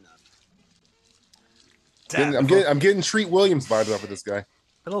 Damn, I'm getting Treat Williams vibes off of this guy.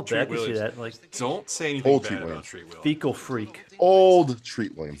 A little Treat bit. I can see Williams. that. Like Don't say anything Old bad Treat about Williams. Treat Williams. fecal freak. Old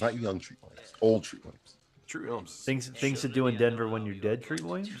Treat Williams, not young Treat Williams. Old Treat Williams. Treat Williams. Things to do in Denver when you're dead. Treat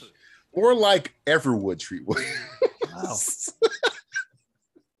Williams. Or like Everwood Treat Williams. Wow.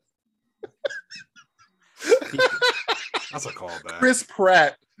 That's a callback. Chris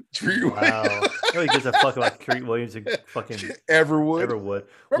Pratt Treat Williams. Wow. Nobody gives a fuck about Treat Williams and fucking Everwood. Everwood.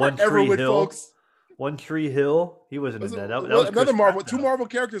 Remember One Tree Everwood, Hill. folks? One Tree Hill. He wasn't in that. That was Another Chris Marvel. Pratt, Two though. Marvel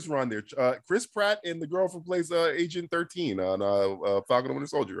characters were on there. Chris Pratt and the girl who plays Agent 13 on Falcon and Winter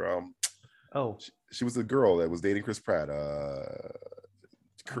Soldier. Oh, She was the girl that was dating Chris Pratt.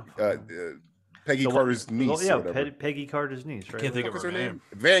 Peggy Carter's niece. Well, yeah, or whatever. Peggy Carter's niece, right? Can't think of What's her her name.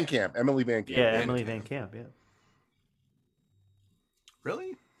 Van Camp. Emily Van Camp. Yeah, Van Emily Camp. Van Camp. Yeah.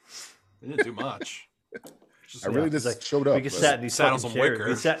 Really? They didn't do much. Just, I really It's just like, showed up. We just but sat in these Sat on fucking some chairs. wicker.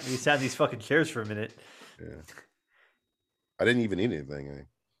 We sat in these fucking chairs for a minute. I didn't even eat anything.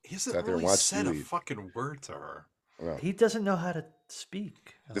 he sat hasn't there and really watched said a you eat. fucking word to her. Well, He doesn't know how to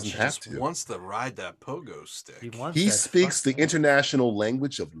speak. Doesn't She have just to. wants to ride that pogo stick. He wants. he that speaks the fucking- international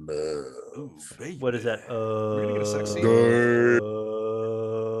language of love. Ooh, baby. What is that? We're gonna get a sex scene.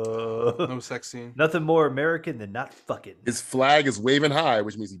 No sex scene. Nothing more American than not fucking. His flag is waving high,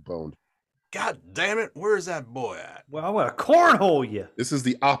 which means he boned. God damn it! Where's that boy at? Well, I want to cornhole you. This is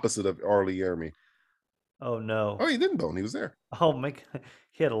the opposite of Arlie Yermy. Oh no. Oh, he didn't bone. He was there. Oh my God.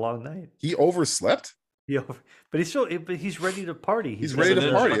 He had a long night. He overslept. But he's still. But he's ready to party. He's got ready his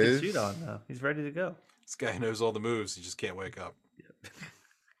to fucking party. Suit on now. He's ready to go. This guy knows all the moves. He just can't wake up.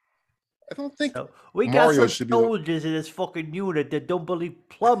 I don't think So, we Mario got some should be the- soldiers in this fucking unit that don't believe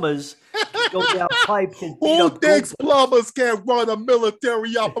plumbers can go down pipes and beat who up thinks plumbers can run a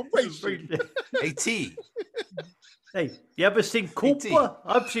military operation. Hey T, Hey, you ever seen Cooper?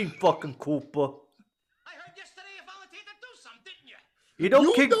 I've seen fucking Cooper. You know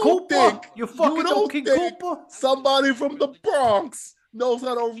You King don't Cooper? think- You fucking you know don't King think Cooper? Somebody from the Bronx knows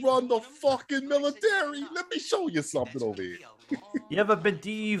how to run the fucking military. Let me show you something over here. You ever been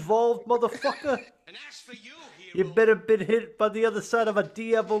de-evolved, motherfucker? You better been hit by the other side of a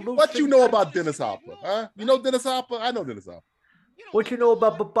de-evolution. What you know about Dennis Hopper? Huh? You know Dennis Hopper? I know Dennis Hopper. What you know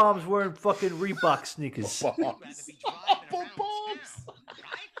about bombs wearing fucking Reebok sneakers? Bombs. Hopper bombs.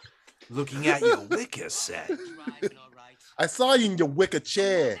 looking at your wicker set. I saw you in your wicker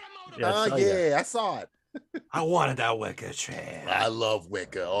chair. Yeah, Oh, so, yeah, I saw it. I wanted that Wicca chair. I love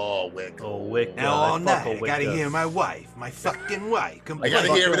Wicca. Oh, Wicca. Oh, Wicca. Now I all fuck night, a I gotta Wicca. hear my wife, my fucking wife, I complain.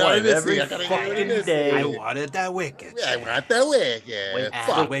 gotta hear it out of this every thing. I gotta hear it fucking in this day. I thing. wanted that Wicca Yeah, I chair. want that Wicca. Wicca. Ah,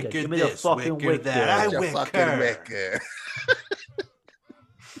 Fuck. Wicca Give me the this, fucking Wicca Wicca. that. I your fucking Wicca. Wicca.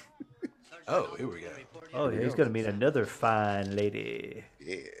 Oh, here we go. Oh, yeah, he's gonna meet another fine lady.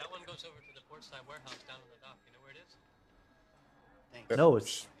 Yeah. That one goes over to the portside warehouse down on the dock. You know where it is? No,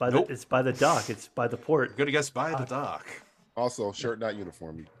 it's by Nope. the it's by the dock. It's by the port. Good to guess by the dock. Also, shirt not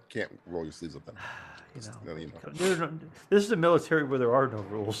uniform. You can't roll your sleeves up. Then. You know, No. There's no- this is the military where there are no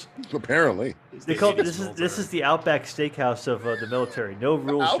rules. Apparently. They call this is the Outback Steakhouse of the military. No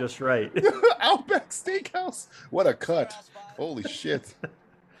rules, Out- just right. Outback Steakhouse. What a cut. Holy shit.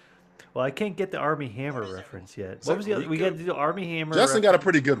 Well, I can't get the Army Hammer reference yet. What was the other? We got to do the Army Hammer. Justin got a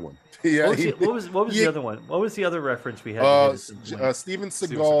pretty good one. Yeah. What was the other one? What was the other reference we had? to hit at some point? Steven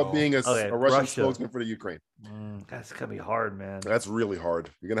Seagal being a Okay, Russian Russia. spokesman for the Ukraine. That's gonna be hard, man. That's really hard.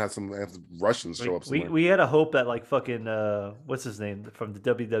 You're gonna have some Russians show up somewhere. We had a hope that like fucking what's his name from the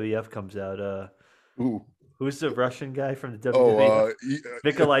WWF comes out. Ooh. Who's the Russian guy from the Oh, WWF?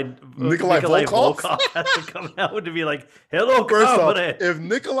 Nikolai Volkov? Volkov has to come out to be like, "Hello, First off, comrade." if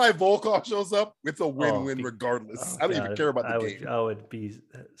Nikolai Volkov shows up, it's a win-win be- regardless. Oh, I don't even God, care about the game. I would be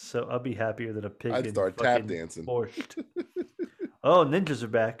so. I'd be happier than a pig. I'd in start tap fucking dancing. borscht. Oh, ninjas are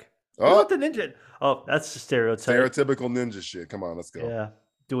back. Oh. What the ninja? Oh, that's the stereotype. Stereotypical ninja shit. Come on, let's go. Yeah,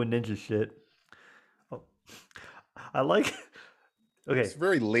 doing ninja shit. Oh, I like. Okay, It's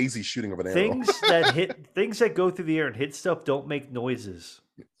very lazy shooting of an arrow. things that go through the air and hit stuff don't make noises.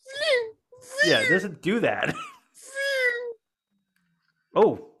 Yeah, it doesn't do that.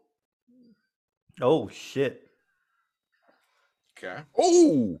 Oh shit! Okay.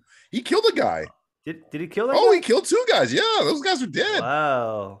 Oh, he killed a guy. Did he kill that? Oh, guy? he killed 2 guys. Yeah, those guys are dead.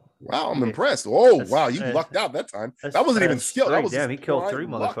 Wow. Wow, I'm Okay. impressed. Oh, That's- wow, you that's- lucked out that time. That's- That wasn't even that's skill. That three. was Damn. He just killed blind 3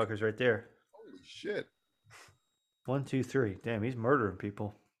 luck. motherfuckers right there. Holy shit. 1, 2, 3. Damn, he's murdering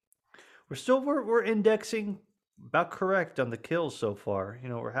people. We're indexing about correct on the kills so far. You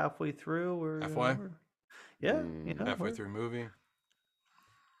know, we're halfway through. We're Halfway? yeah. You know, Halfway we're- through movie.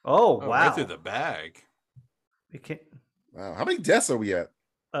 Oh, Oh, wow. right through the bag. We can't. Wow, how many deaths are we at?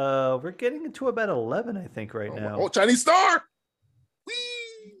 We're getting into about 11, I think, right now. Oh, Chinese Star.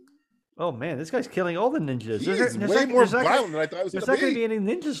 Whee! Oh man, this guy's killing all the ninjas. He There's is not- way there's more not gonna- violent than I thought he was There's going not to going to be. be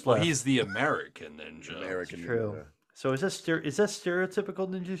any ninjas Well, left. he's the American ninja. American True. ninja. So is that stereotypical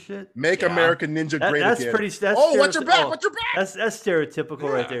ninja shit? Make Yeah. American Ninja great That's again. pretty. That's Oh, watch your back! stereotypical. Watch your back! That's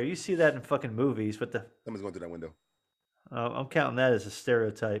stereotypical right Yeah. there. You see that in fucking movies, but the Someone's going through that window. I'm counting that as a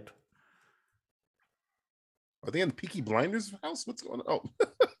stereotype. Are they in the Peaky Blinders house? What's going on? Oh,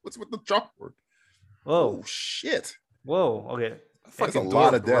 what's with the chalkboard? Whoa, Oh, shit. whoa. Okay, That's a Fucking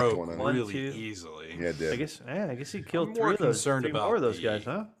lot door of death broke going on. One, really two. easily. Yeah, it did. I guess he killed I'm 3 more of those. concerned 3 about more of those the- guys,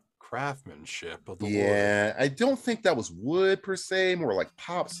 huh? Craftsmanship of the Yeah, I don't think that was wood per se, more like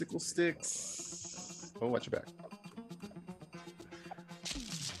popsicle sticks. Oh, watch your back.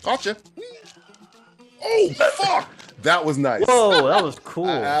 Gotcha. Whee. Oh, fuck. That was nice. Whoa, that was cool.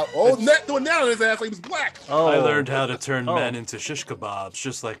 Net doing that on his ass like he was black. Oh, I learned how to turn Oh. men into shish kebabs,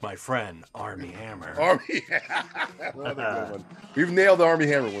 just like my friend Army Hammer. Army. Another good one. We've nailed the Army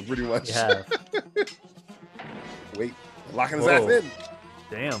Hammer one pretty much. You have. Wait, locking his Whoa. ass in.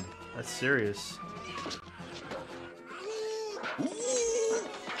 Damn, that's serious.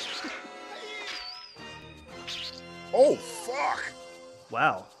 Oh, fuck.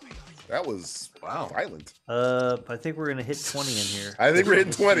 Wow. That was violent. I think we're gonna hit 20 in here. I think we're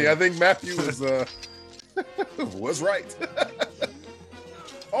hitting 20. I think Matthew was right.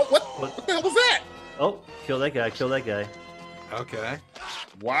 Oh, what the hell was that? Oh, kill that guy. Kill that guy. Okay.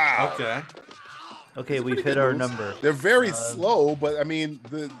 Wow. Okay. Okay, we've Pretty hit good our moves. number. They're very slow, but I mean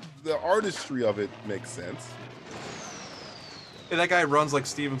the artistry of it makes sense. Hey, that guy runs like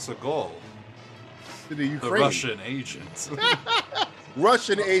Steven Seagal, The the Ukraine. Russian agent.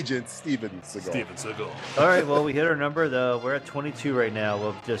 Russian agent Steven Seagal. Steven Seagal. All right, well, we hit our number. Though we're at 22 right now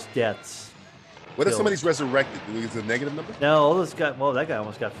of just deaths. What if Kills. somebody's resurrected? Is it a negative number? No, all this guy. Well, that guy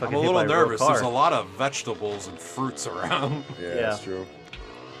almost got fucking I'm a hit little by a real nervous. car. There's a lot of vegetables and fruits around. Yeah, Yeah. that's true.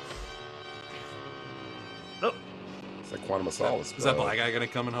 Oh. It's like Quantum of Solace. Is that black guy gonna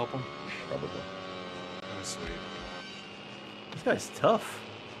come and help him? Probably. Oh, sweet. This guy's tough.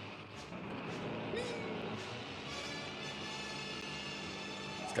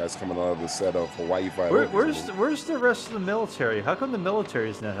 This guy's coming out of the set of Hawaii Five. Where's the rest of the military? How come the military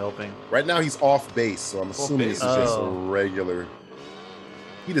is not helping? Right now he's off base, so I'm assuming base. this is just a Oh. regular.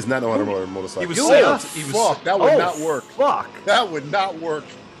 He does not know how to ride a motorcycle. He was Oh, sent- he was- fuck, that would Oh, not work. Fuck. That would not work.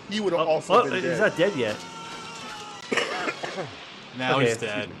 he would have also been he's dead. not dead yet. Now Okay, he's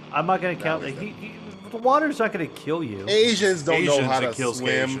dead. I'm not gonna count. The water's not gonna kill you. Asians don't know how to it kills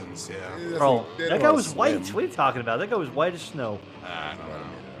swim. Asians, yeah. Bro, They don't that know guy how to was white. swim. What are you talking about? That guy was white as snow. I don't know.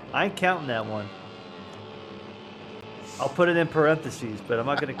 I ain't counting that one. I'll put it in parentheses, but I'm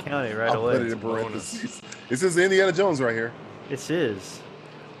not gonna count it right I'll away. put it in parentheses. This is Indiana Jones right here. This is.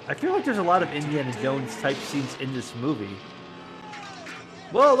 I feel like there's a lot of Indiana Jones type scenes in this movie.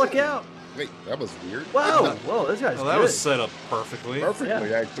 Whoa, look out! Wait, that was weird. Whoa, whoa, this guy's Well, that good. was set up perfectly.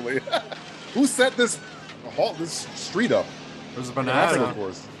 Perfectly, actually. Who set this street up? There's a That's banana. of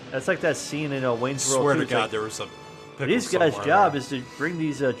course. That's like that scene in Wayne's World. Swear too. to It's God, like, there was a pickle these guys' somewhere. job is to bring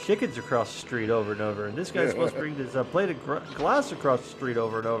these chickens across the street over and over, and this guy's Yeah. supposed to bring this plate of glass across the street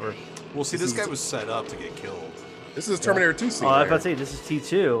over and over. Well, see, this guy was set up to get killed. This is Terminator 2 scene. Oh, I was right about to say this is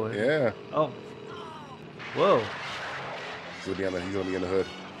T2. here. Yeah. Oh. Whoa. He's gonna be in the hood.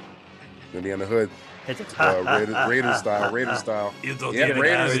 He's gonna be in the hood. It's a Raider style. Raider style. You don't Yeah, even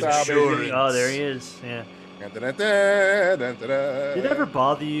Raider have style, baby. insurance. Oh, there he is. Yeah. Dun, dun, dun, dun, dun, dun. Did it ever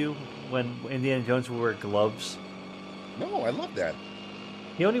bother you when Indiana Jones would wear gloves? No, I love that.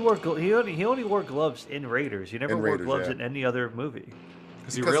 He only wore he only wore gloves in Raiders. He never In wore Raiders, gloves yeah. in any other movie.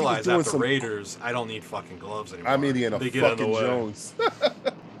 Because he Because he was realized doing after some- Raiders, I don't need fucking gloves anymore. I'm Indiana They get in the fucking way. Jones.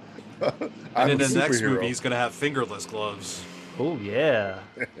 And in a the next superhero. movie, he's gonna have fingerless gloves. Oh yeah,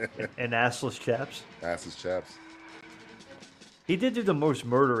 and assless chaps. That's his chaps. He did do the most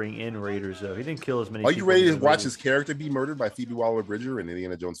murdering in Raiders though. He didn't kill as many. Are you people ready in to the watch movie. his character be murdered by Phoebe Waller-Bridger in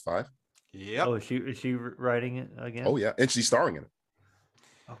Indiana Jones 5? Yep. Oh, is she writing it again? Oh yeah, and she's starring in it.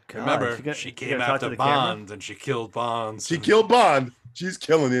 Oh, God. Remember, She, she you came gonna talk to after the camera? Bond, and she killed Bond. She killed Bond. She's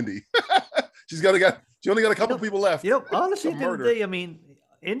killing Indy. She only got a couple people left. You know, honestly, to didn't murder. they? I mean,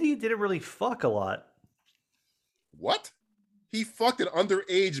 Indy didn't really fuck a lot. What? He fucked an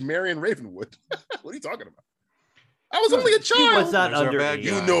underage Marion Ravenwood. What are you talking about? I was only a He child. was not There's our bad underage.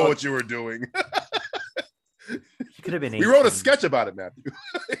 You guy. know what you were doing. He could have been. We wrote a 18. sketch about it, Matthew.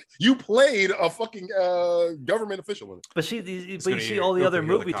 You played a fucking government official in it. But see, but you gonna see, hear- all the you'll other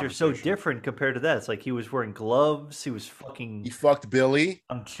hear the movies are so conversation. different compared to that. It's like he was wearing gloves. He was fucking He fucked Billy.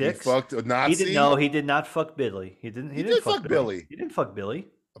 on He chicks. fucked a Nazi. He didn't. No, he did not fuck Billy. He didn't. He didn't did fuck Billy. He didn't fuck Billy.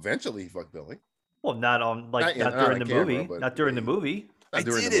 Eventually, he fucked Billy. Well, not on like Not not, in- during on the camera, movie. but Not during the he- movie. Not I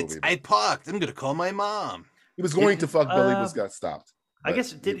during did the it. movie, I parked. I'm gonna call my mom. He was going to fuck Billy, uh, but got stopped. I But-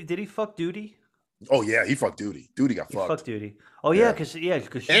 guess did he fuck Duty? Oh yeah, he fucked Duty. Duty got He fucked. fucked Duty. Oh yeah, Yeah. because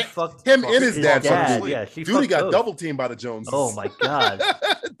she And fucked him and his dad fucked dad. Duty. Yeah, she Duty fucked got both. double teamed by the Joneses. Oh my God.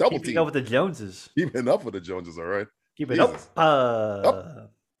 Double Keeping teamed. up with the Joneses. Keeping up with the Joneses, all right. Keep it Jesus.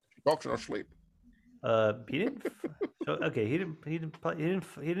 up. Dogs are asleep. He didn't. So, okay, he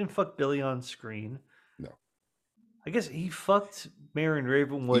didn't fuck Billy on screen. No. I guess he fucked Marion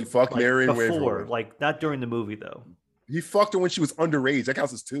Ravenwood. He fucked Marion before, Ravenwood. like not during the movie though. He fucked her when she was underage. That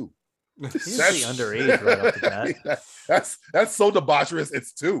counts as two. He didn't say underage right off the bat. That's so debaucherous.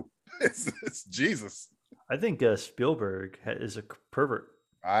 It's two. It's Jesus. I think Spielberg is a pervert.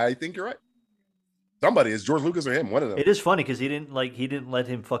 I think you're right. Somebody is George Lucas or him. One of them. It is funny because he didn't let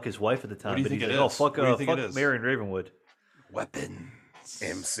him fuck his wife at the time. do you but think he's it like, oh is? fuck, What do you think it fuck is? Marion Ravenwood. Weapon.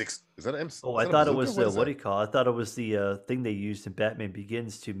 M6. Is that M? Oh, is I that a thought it bazooka? was What is what do that? you call it? I thought it was the thing they used in Batman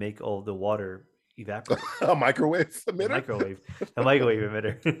Begins to make all the water evaporate. A microwave The emitter. microwave, a microwave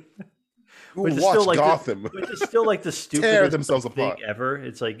emitter. Who Which is watched still like Gotham? Which is still like the Tear stupidest themselves thing apart. ever.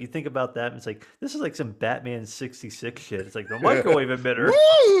 It's like you think about that, and it's like this is like some Batman '66 shit. It's like the microwave emitter.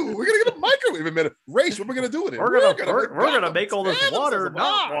 Woo! We're gonna get a microwave emitter. Race, what we're gonna do with it? We're gonna make all this tear water themselves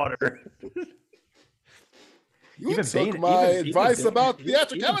not apart. water. You Even took Bane- my even advice Bane- about even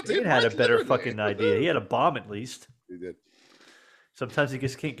theatricality. Bane had a right better there. fucking idea. He had a bomb at least. He did. Sometimes he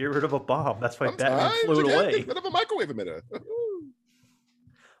just can't get rid of a bomb. That's why Batman Sometimes flew it you have to away. get rid of a microwave emitter.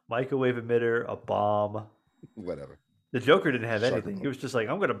 Microwave emitter, a bomb. Whatever. The Joker didn't have Shut anything. him He was just like,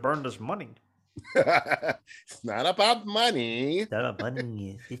 I'm gonna burn this money. It's not about money. It's not about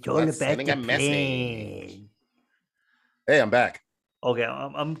money. It's all all about about sending the a message. plan. Hey, I'm back. Okay,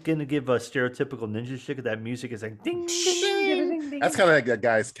 I'm gonna give a stereotypical ninja shit. 'Cause that music is like ding, ding, ding, ding, ding, ding. That's kind of like that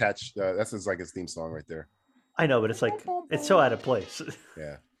guy's catch. That's his, like his theme song right there. I know, but it's like it's so out of place.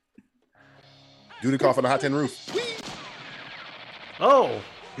 Yeah. Duty cough on the hot tin roof. Oh,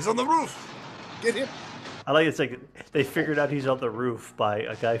 He's on the roof. Get him. I like it's like they figured out he's on the roof by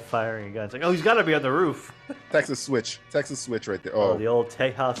a guy firing a gun. It's like, oh, he's got to be on the roof. Texas switch. Texas switch right there. Oh, Oh, the old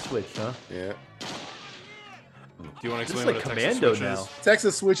Tejas switch, huh? yeah. Do you want to This is explain like what a Commando Texas switch now. is?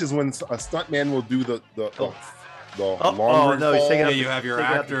 Texas switch is when a stuntman will do the Oh, laundry no, he's taking fall. out Yeah, you have your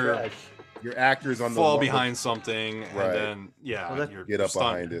taking out the actor trash. Your actors on fall the behind something, Right. and then get up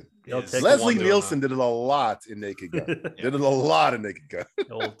behind it. is the Leslie one doing Nielsen did it a lot in Naked Gun. Did it a lot in Naked Gun.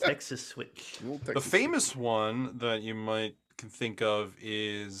 Old Texas switch. The famous one that you might can think of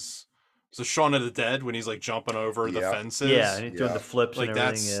is Shaun of the Dead when he's like jumping over the fences. Yeah, and he's doing the flips like and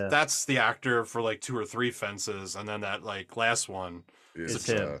everything. that's the actor for like 2 or 3 fences, and then that like last one It's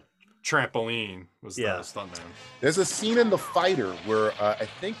a trampoline was the stuntman. There's a scene in The Fighter where I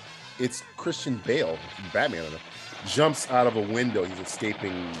think it's Christian Bale, Batman, jumps out of a window. He's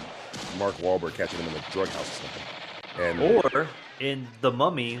escaping Mark Wahlberg, catching him in a drug house or something. And or in The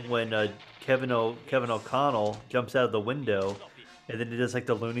Mummy when Kevin O'Connell jumps out of the window, and then he does like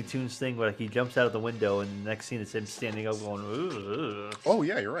the Looney Tunes thing where like he jumps out of the window, and the next scene is him standing up going, "Ugh." Oh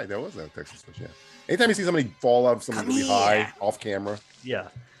yeah, you're right. That was that Texas switch. Yeah. Anytime you see somebody fall out of something really high off camera, yeah,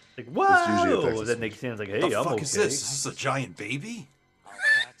 like It's usually a whoa. Texas Then they stand like, "Hey, the I'm fuck okay." is this? Is this a giant baby?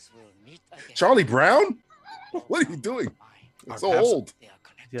 Charlie Brown. What are you doing? It's so old.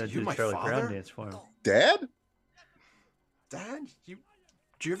 You gotta do my the Charlie father? Brown dance for him. Dad? Dad, did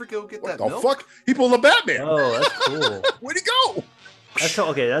you ever go get What that the milk? fuck? He pulled a Batman. Oh, that's cool. Where'd he go? That's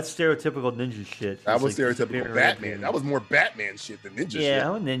okay. That's stereotypical ninja shit. That It's was like stereotypical disappearing Batman. around That was more Batman shit than ninja shit. yeah,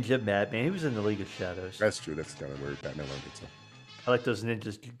 I'm a ninja Batman. He was in the League of Shadows. That's true. That's kind of weird. Batman learned it. So. I like those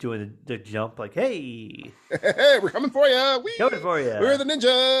ninjas doing the jump, like, hey, Hey, we're coming for you. coming for you. We're the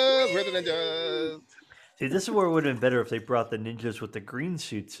ninjas. We're the ninjas. See, this is where it would have been better if they brought the ninjas with the green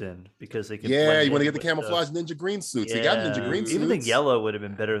suits in, because they could. Yeah, blend you want to in get the with camouflage ninja green suits. They got ninja green suits. Even the yellow would have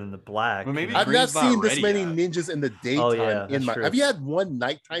been better than the black. Well, maybe I've not green's not seen this ready many yet. ninjas in the daytime. Oh, yeah, in that's my, true. have you had one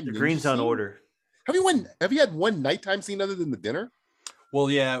nighttime? The ninja green's on scene? order. Have you had one nighttime scene other than the dinner? Well,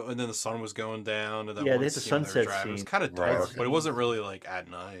 yeah, and then the sun was going down, and then Yeah, one they had the scene when they were sunset driving. It was scene. kind of Right, dark, okay. but it wasn't really like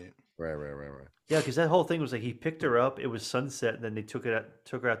at night. Right. Yeah, because that whole thing was like he picked her up. It was sunset, and then they took her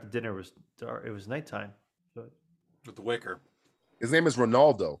out to dinner. It was dark. It was nighttime. So, With the wicker. His name is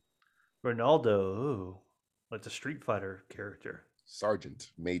Ronaldo, Ronaldo, ooh, like the Street Fighter character.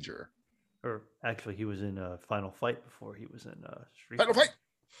 Sergeant Major. Or actually, he was in Final Fight before he was in Street Final Fighter. Fight.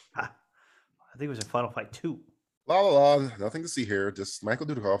 Ha. I think it was in Final Fight 2. La la la. Nothing to see here. Just Michael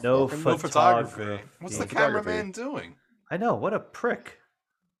Dudikoff. No walking- No photography. Photography. What's Yeah. the cameraman doing? I know, what a prick.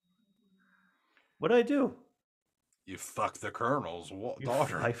 What'd I do? You fucked the colonel's I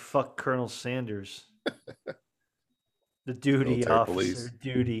daughter. fucked Colonel Sanders. The duty Military officer police.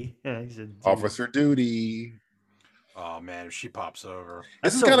 duty. Yeah, he's a duty. Officer duty. Oh man, if she pops over. This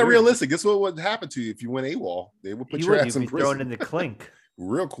That's is so kind of weird. realistic. This is what would happen to you if you went AWOL. They would put You your wouldn't ass even in be thrown prison in the clink.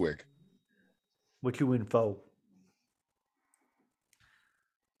 real quick. What you info?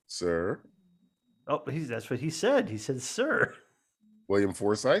 Sir Oh, that's what he said. He said, "Sir." William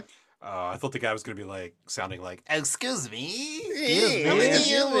Forsythe. I thought the guy was gonna be like sounding like, "Excuse me,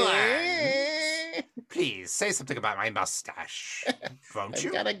 please say something about my mustache, won't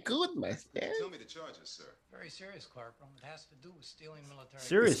you?" a good mustache. Tell me the charges, sir. Very serious, Corporal. It has to do with stealing military.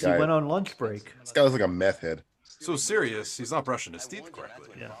 Serious. He guy- went on lunch break. This guy looks like a meth head. So serious, he's not brushing his teeth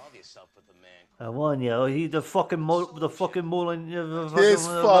correctly. Yeah. I won, yeah. He the fucking Mullen. This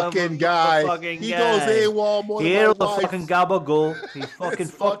fucking guy. He goes AWOL more He than ate my all the wife. fucking gabagool. He fucking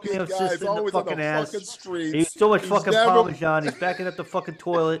This fucked me fucking up guy's sister in the always on fucking the ass. fucking streets. He ate so much He's fucking never- Parmesan. He's backing up the fucking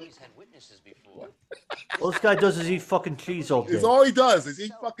toilet. All this guy does is eat fucking cheese all day. It's all he does. Is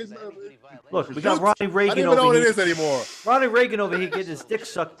he fucking? Look, we got Ronnie I Reagan don't even know over what it here. is anymore. Ronnie Reagan over here getting his dick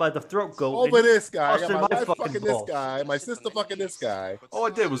sucked by the throat goat. Over and this guy. I got busting my wife fucking fucking this balls. guy. My sister fucking this guy. All I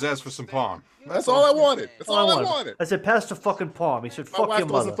did was ask for some palm. That's all I wanted. That's all I wanted. I said, pass the fucking palm. He said, My fuck wife your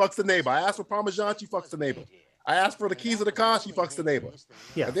goes mother. and fucks the neighbor. I asked for Parmesan, she fucks the neighbor. I asked for the keys of the car, she fucks the neighbor.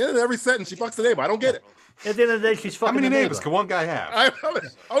 Yeah. At the end of every sentence, she fucks the neighbor. I don't get it. At the end of the day, she's How fucking many the neighbors neighbor. can one guy have? I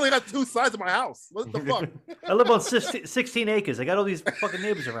only got 2 sides of my house. What the fuck? I live on 16 acres. I got all these fucking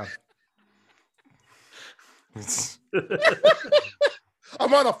neighbors around.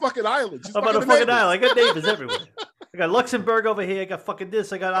 I'm on a fucking island. She's I'm on a fucking fucking neighbors. island. I got neighbors everywhere. I got Luxembourg over here. I got fucking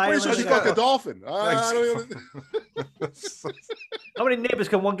this. I got I'm Ireland. pretty sure she I got- fucked a dolphin. I don't even... How many neighbors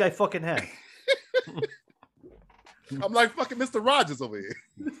can one guy fucking have? I'm like fucking Mr. Rogers over here.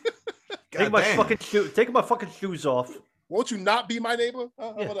 Take my fucking shoes off. Won't you not be my neighbor? How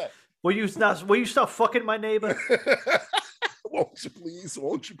about that? Will you stop fucking my neighbor? Won't you please?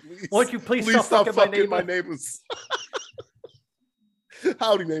 Won't you please? Won't you please stop fucking my neighbor? neighbors?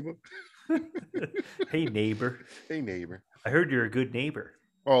 Howdy, neighbor. Hey neighbor. Hey, neighbor. I heard you're a good neighbor.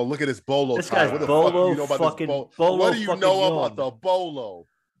 Oh, look at this bolo This tie. guy's What the bolo fuck do you know about fucking- this bolo What do you fucking know yawn. about the bolo?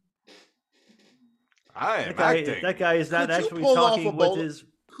 I am That acting. guy is not Could you actually pull off talking a with bolo? his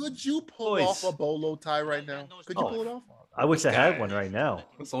Could you pull voice. off a bolo tie right now? Could you Oh. pull it off? I wish I had one right now.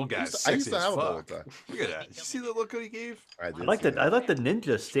 This old guy's I used sexy to as have them all fuck. the time. Look at that. You see the look that he gave? I did. I like see the I like the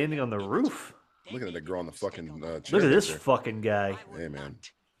ninja standing on the roof. Looking at the girl on the fucking chair. Look at right this there. fucking guy. Hey man,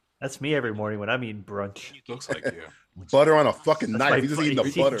 That's me every morning when I'm eating brunch. Looks like you. butter on a fucking That's knife. my He's just fu- eating the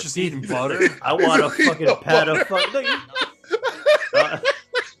he's butter. Just eating butter? I want a He's eating fucking the pat of butter. fuck.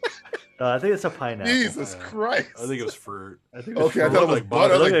 I think it's a pineapple. Jesus Christ! I think it was fruit. I think it's Okay, I fruit. thought it was like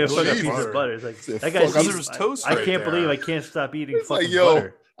butter. I Look was at like, a fucking Jesus. piece of butter. It's like Said, that guy's fuck, eating, there was toast I right can't believe there. I can't stop eating It's like, fucking yo,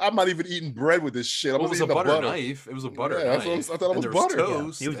 butter. I'm not even eating bread with this shit. I'm Well, it was just a eating the butter butter. knife. It was a butter Yeah, that's knife. what I thought it And was there was butter. Yeah.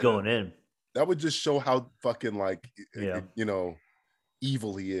 toast. He was and- going in. That would just show how fucking like Yeah. you know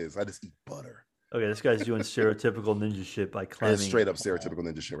evil he is. I just eat butter. Okay, this guy's doing stereotypical ninja shit by climbing. That's straight up stereotypical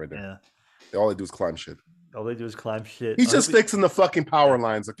ninja shit right there. Yeah. All they do is climb shit. All they do is climb shit. He's just Honestly- fixing the fucking power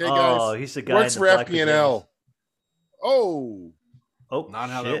lines, okay, guys? Oh, he's the guy Works in for the black FPNL. Oh, Oh, Not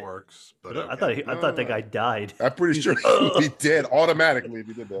how shit. that works. But I thought I thought that guy died. I'm pretty sure he'd be dead automatically if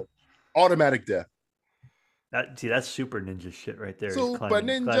he did that. Automatic death. See, that's super ninja shit right there. He's Super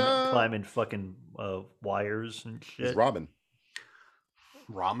climbing, ninja. climbing fucking wires and It's shit. Robin.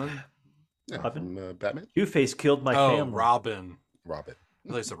 ramen? Yeah, Robin? from Batman. Two-Face killed my Oh, family. Robin. Robin. I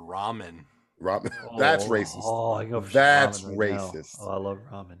thought you said ramen. Robin. That's Oh, racist. Oh, I can go for some That's ramen right now. racist. Oh, I love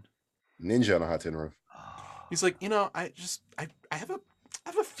ramen. Ninja on a hot tin roof. He's like, I have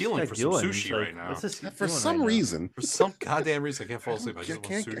a feeling What's for that some doing? sushi He's like, right now. what's this For doing some right now? reason, For some goddamn reason, I can't fall asleep. I I just want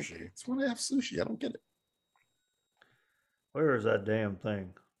can't. sushi. I just want to have sushi. I don't get it. Where is that damn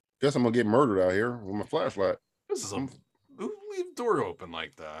thing? Guess I'm gonna get murdered out here with my flashlight. This is a who leave the door open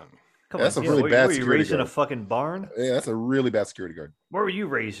like that? Come That's on, a really were, bad were you security raised in a guard. fucking barn? Yeah, that's a really bad security guard. Where were you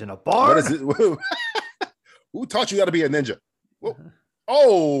raised in a barn? What is it? Who taught you how to be a ninja? Whoa.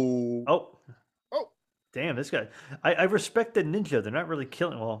 Oh, Oh. Oh. Damn, this guy. I respect the ninja. They're not really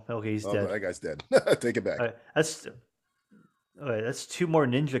killing. Well, okay, he's Oh, dead. that guy's dead. Take it back. All right, that's 2 more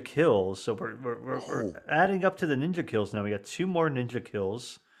ninja kills. So we're Oh. adding up to the ninja kills now. We got 2 more ninja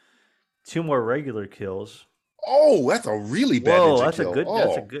kills, 2 more regular kills. Oh, that's a really bad Whoa, ninja that's kill. a good. Oh,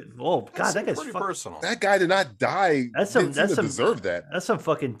 That's a good. Oh God, That's that guy's pretty fuck, personal. that guy did not die. That's some- Didn't seem that's to some- deserve that. That's some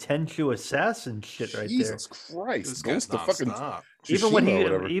fucking Tenchu assassin shit right Jesus Christ! This Goes guy's to fucking nonstop. there. Even when Tsushima or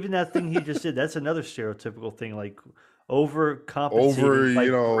whatever. even that thing he just did, that's another stereotypical thing, like overcompensating by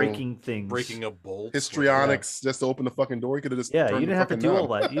you know, breaking things. Breaking a bolt. histrionics just to open the fucking door. He could have just Yeah, turned you the didn't have to fucking do all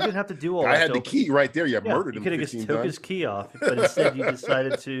knob. that. You didn't have to do all I that. had to the open- key right there. You Yeah, murdered you him could have 15 just took times. his key off, but instead you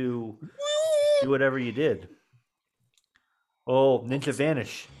decided to do whatever you did. Oh, ninja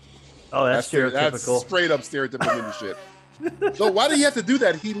vanish. Oh, that's That's stereotypical. straight up stereotypical ninja shit. So why did he have to do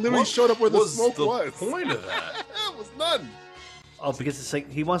that? He literally What showed up where the was smoke the was. point of that? It was none. Oh, because it's like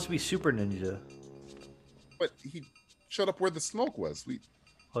he wants to be super ninja. But he showed up where the smoke was.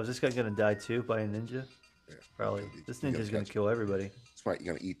 Oh, is this guy gonna die too by a ninja? Yeah, Probably. he's This gonna ninja's gonna catch kill everybody. That's right.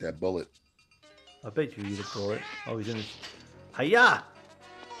 You're gonna eat that bullet. I bet you eat a bullet. Oh, he's in his. Hiya!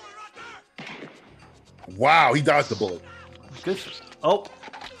 Wow, he dodged the bullet. Good. Oh,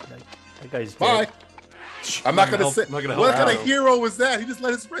 that guy's Bye. dead. I'm not gonna help- say. I'm not gonna What help kind of out. hero was that? He just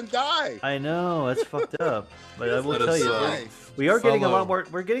let his friend die. I know that's fucked up, but I will Let tell us, you, uh, we are getting a follow. lot more.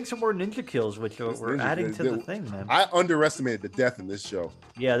 We're getting some more ninja kills, which This we're ninja adding kid- to the thing, man. I underestimated the death in this show.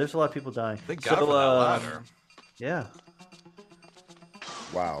 Yeah, there's a lot of people dying. Thank God for that ladder. Yeah.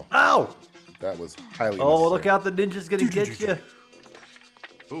 Wow, Ow! that was highly. Oh, look out! The ninja's gonna get you.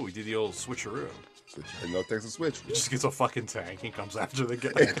 Oh, he did the old switcheroo. And no Texas switch. He just gets a fucking tank and comes after the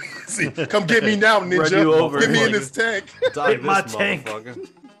guy. See, come get me now, Run you ninja. over. Get me in Like- this tank. Die Hit my this tank. motherfucker.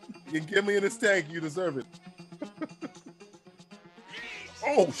 You can get me in this tank. You deserve it.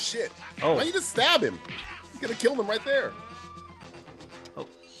 Oh shit! Oh. Why you just stab him? You could have killed him right there.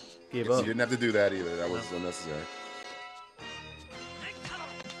 Gave You up. didn't have to do that either. That was unnecessary.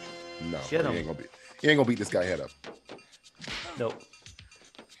 No, Get he him. ain't gonna beat. He ain't gonna beat this guy head up. No.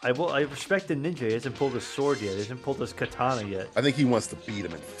 I respect the ninja. He hasn't pulled his sword yet. He hasn't pulled his katana yet. I think he wants to beat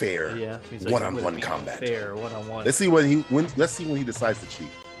him in fair, Yeah. He's like, one-on-one "I'm gonna combat. Fair one-on-one. Let's see when he Let's see when he decides to cheat.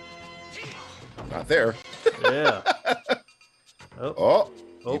 Not there. Yeah. Oh, Oh,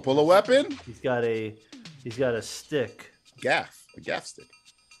 Oh. you pull a weapon. he's got a stick. A gaff stick.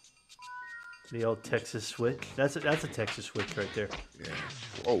 The old Texas switch. That's a Texas switch right there. Yeah.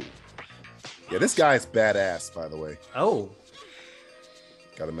 Oh. Yeah, this guy's badass, by the way. Oh.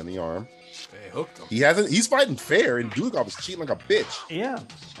 Got him in the arm. They hooked him. He's fighting fair, and Dudikoff is cheating like a bitch. Yeah.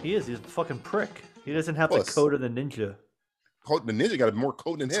 He is. He's a fucking prick. He doesn't have Plus. the code of the ninja. The ninja got more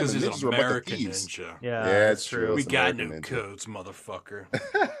code than It's him. because The he's ninjas an are a bunch of American thieves. ninja. Yeah, Yeah, that's it's true. We It's got American no ninja. codes,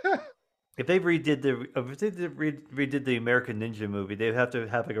 motherfucker. If they redid redid the American Ninja movie, they'd have to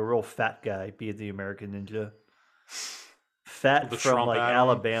have like a real fat guy be the American Ninja. fat The from Trump like hat on.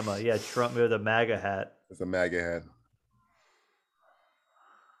 Alabama. Yeah, Trump with a MAGA hat. It's a MAGA hat.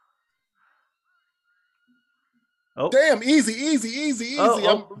 Oh, Damn, easy.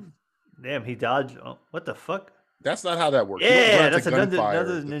 oh. Damn, he dodged. Oh, what the fuck? That's not how that works. Yeah, You don't run that's into gunfire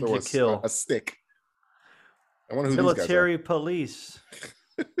another to ninja throw kill. a stick. I wonder who these guys Military police.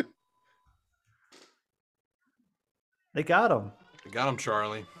 They got him. You got him,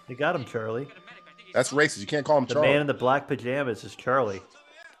 Charlie. They got him, Charlie. are. That's racist. You can't call him The Charlie. man in the black pajamas is Charlie.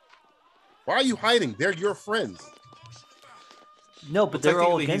 Why are you hiding? They're your friends. No, but Well, they're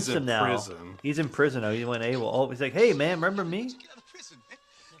all technically, against he's in him now. prison. He's in prison now. He went AWOL. Oh, he's like, hey, man, remember me?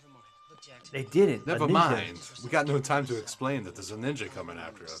 They didn't. Never a ninja. mind. We got no time to explain that there's a ninja coming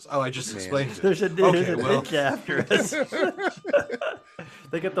after us. Oh, I just explained it. There's a Okay, well, ninja after us.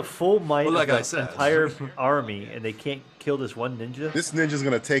 They got the full might Well, like of I the said. entire army, and they can't kill this one ninja. This ninja's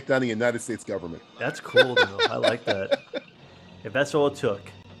gonna take down the United States government. That's cool, though. I like that. If that's all it took.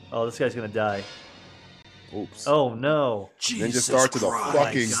 Oh, this guy's gonna die. Oops. Oh no! Ninja Star to the Christ.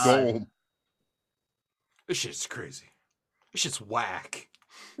 fucking Oh my God. dome. This shit's crazy. This shit's whack.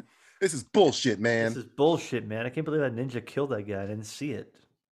 This is bullshit, man. This is bullshit, man. I can't believe that ninja killed that guy. I didn't see it.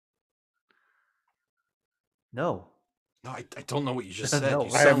 No. No, I don't know what you just said. No,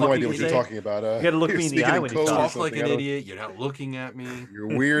 You I have no sound idea like what you're talking about. You gotta look you're me in the speaking eye when you code or talk. talk like something. an I don't- idiot. You're not looking at me. Your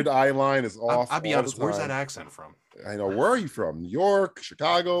weird eye line is off. I'll be all honest. the Where's time. that accent from? I know. Where are you from? New York,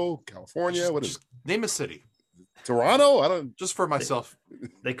 Chicago, California? What is Just name a city. it? Toronto? I don't. Just for myself.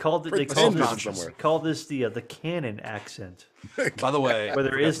 They called it. They Pretend called you're this, from somewhere. called this the canon accent, By the way, where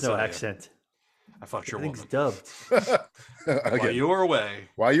there I forgot is to no tell you, accent. I thought you're a Everything's woman. dubbed. While Again, you were away,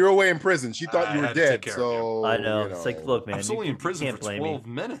 while you're away in prison, she thought I you were had to take dead. care of So I know. you It's like, look, man. I was only in you prison can't for blame 12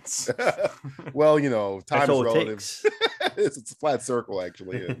 me. minutes. well, you know, time That's is all it relative. takes. It's a flat circle,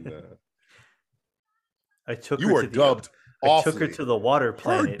 actually. And, I took you her were to the, dubbed I awfully. took her to the water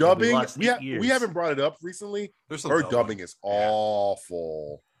planet. Her and we dubbing, lost we, 8 years. we haven't brought it up recently. There's some Her dubbing. dubbing is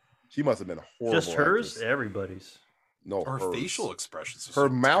awful. She must have been a horrible. Just hers, actress. everybody's. No, Her hers. facial expressions. Her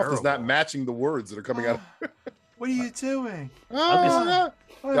mouth is not terrible. matching the words that are coming out. What are you doing?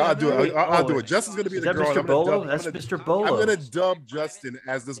 I'll do it. I'll do Oh, it. Justin's gonna be Is the that girl. Mr. I'm gonna Bolo? dub- I'm That's gonna- Mr. Bolo. I'm gonna dub Justin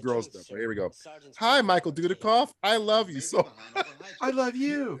as this girl's dub. Here we go. Hi, Michael Dudikoff. I love you so. I love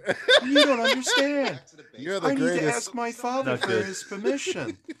you. You don't understand. You're the I need to greatest. ask my father Not for good. his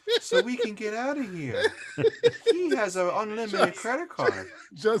permission so we can get out of here. He has an unlimited credit card.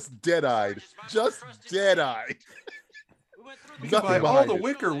 Just dead-eyed. Just dead-eyed. We can buy Nothing all behind the it.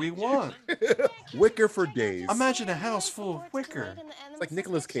 wicker we want. Wicker for days. Imagine a house full of wicker. It's like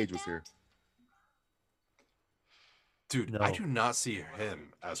Nicolas Cage was here. Dude, No. I do not see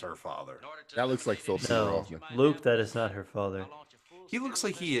him as her father. That looks like Phil No, Seymour. Luke, that is not her father. He looks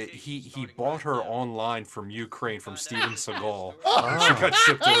like he bought her online from Ukraine from Steven Seagal. Oh, She got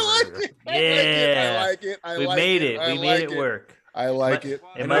shipped I over like here. it. Yeah. I like it. I We like made it. it. I We like made it work. I like it. It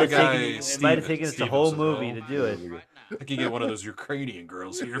And might have that guy, taken, it Steven- might have taken us the Steven whole Seagal. movie to do it. I can get one of those Ukrainian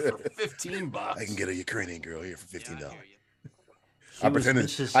girls here for $15. I can get a Ukrainian girl here for $15. She I was pretend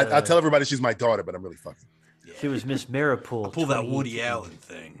Mrs., I tell everybody she's my daughter, but I'm really fucking. She was Miss Maripool. Pull that Woody 2018. Allen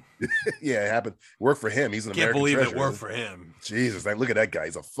thing. Yeah, it happened. Worked for him. He's an Can't American believe treasure. it worked for him. Jesus, like, look at that guy.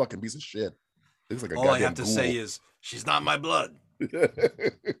 He's a fucking piece of shit. Looks like a All I goddamn have to say is, she's not my blood.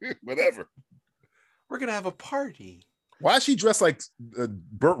 whatever. We're gonna have a party. Why is she dressed like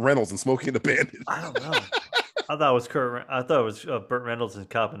Burt Reynolds and Smokey and the Bandit? I don't know. I thought it was I thought it was Burt Reynolds and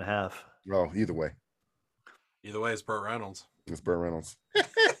Cop and a Half. Oh, either way, Either way, it's Burt Reynolds. it's Burt Reynolds.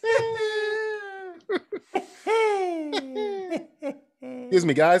 Excuse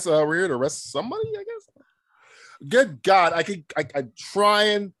me, guys. We're here to arrest somebody, I guess. Good God, I'm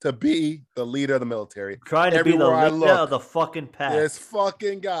trying to be the leader of the military. Trying to be the Everywhere I leader of look, the fucking pack. This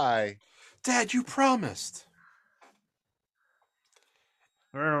fucking guy. Dad, you promised.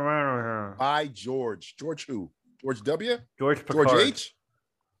 By George. George who? George W? George Picard. George H?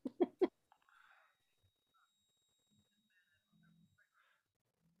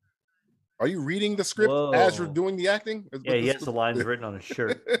 Are you reading the script as you're Whoa. doing the acting? Yeah, he has the lines written on his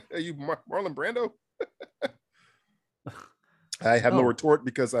shirt. Are you Marlon Brando? I have no Oh. retort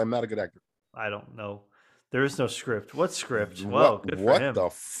because I'm not a good actor. I don't know. There is no script. What script? Wow, good for what him.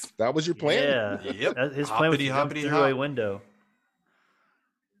 the that was your plan? Yeah. Yep. His plan was to Hoppity, jump hoppity, through a hop. window.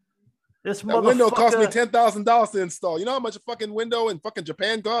 This That window cost me motherfucker- $10,000 to install. You know how much a fucking window in fucking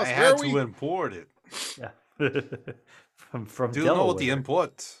Japan I costs? had Where are to we? import it. Yeah. from Do you Delaware. know what the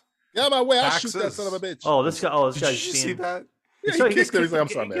input? Yeah, my way. I'll shoot that Taxes. son of a bitch. Oh, this guy. Oh, this Did guy's you see being. that? Yeah, So he kicked him. He's like, I'm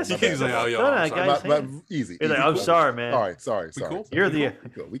sorry, man. gets My kicked. bad. He's like, oh, yo, No, no, I'm sorry. guys, But easy. He's like, easy. I'm sorry, man. All right, sorry. cool? You're the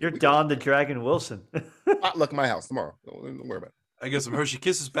you're Don the Dragon Wilson. Look, my house tomorrow. Don't worry about it. I get some Hershey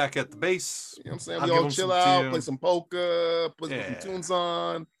Kisses back at the base. You know what I'm saying? I'll We give all him chill some out, tea. play some poker, put Yeah. some tunes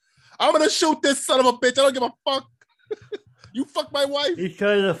on. I'm gonna shoot this son of a bitch. I don't give a fuck. You fuck my wife. He's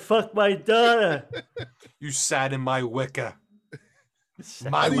trying to fuck my daughter. You sat in my wicker. I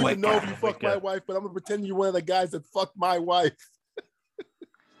My don't wicker. even know if you fuck my wife, but I'm gonna pretend you're one of the guys that fucked my wife.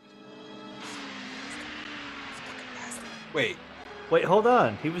 Wait, Wait, hold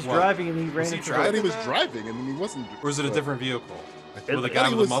on. He was What? driving and he ran he into I thought he driving? was driving and he wasn't. or is it a different vehicle? I With a thought guy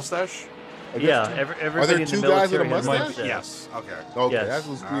he with was- a mustache? Yeah, everybody in the two guys with a military has mustache? mustache. Yes. Okay. Okay, Yes. that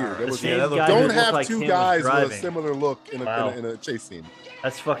was weird. That The was same that looked- guy who Don't looked have like two him was guys with a driving. similar look in Wow. in a chase scene.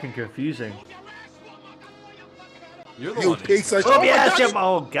 That's fucking confusing. You're the You one. piece of Oh, my yeah, God, Jim.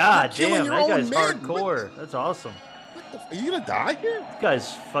 Oh, god killing damn. your That own guy's man. hardcore. That's awesome. what the f- Are you gonna die here? This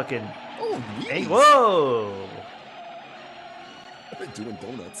guy's fucking. Oh, Hey, jeez. whoa. They're doing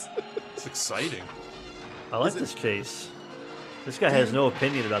donuts. It's exciting. I like this chase. This guy has no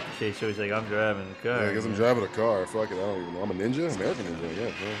opinion about the chase, so he's like, I'm driving the car. Yeah, I guess I'm driving a car. Fuck it, I don't even know. I'm a ninja, American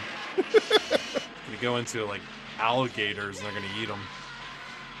ninja. Yeah. You go into like alligators and they're gonna eat them.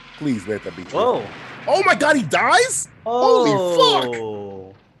 Please let that be true. Whoa. Oh my God, he dies! Holy fuck!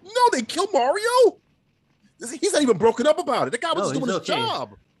 Oh. No, they killed Mario. He's not even broken up about it. The guy was No, just doing he's his okay. job.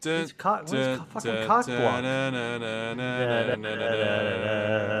 He's cock, what is fucking cock block?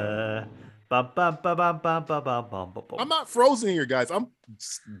 I'm not frozen here, guys. I'm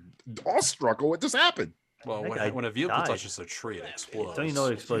awestruck at what just happened. Well, That guy when a vehicle died. touches a tree, it explodes. Don't you know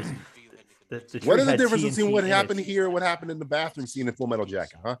it explodes? The What tree is the had difference TNT between what in happened it. here and what happened in the bathroom scene in Full Metal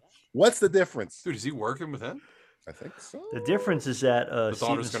Jacket, huh? What's the difference? Dude, is he working with him? I think so. The difference is that Steven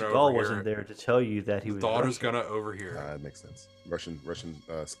daughter's gonna Seagal overhear wasn't it. there to tell you that he The was daughter's Russian. gonna overhear. That makes sense. Russian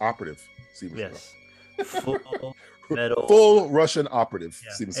operative. Steven Yes. Full metal. Seagal. Full Russian operative.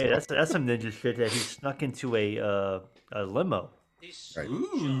 Yeah. Steven Hey, Seagal. that's some ninja shit that he snuck into a limo. Right.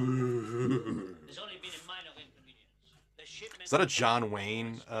 Ooh. Is that a John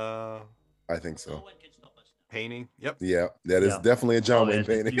Wayne I think so. painting? Yep. Yeah, that is Yeah. definitely a John Oh, Wayne yeah,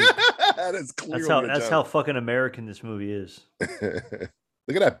 painting. dude. That is clearly That's a how John. fucking American this movie is. Look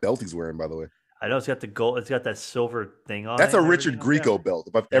at that belt he's wearing, by the way. I know it's got the gold. It's got that silver thing on. That's it a and Richard everything like Grieco belt,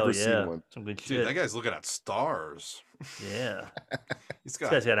 if I've that. ever Oh, yeah. seen one. Some good Dude, shit. that guy's looking at stars. Yeah. He's This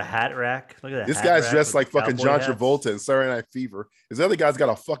got. guy's got a hat rack. Look at that. This hat guy's rack dressed with like fucking cowboy John hats. Travolta in Saturday Night Fever. His other guy's got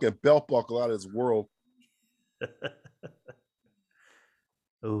a fucking belt buckle out of his world.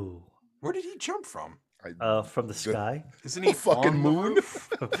 Ooh. Where did he jump from? From the sky. Isn't he fucking on the moon? roof?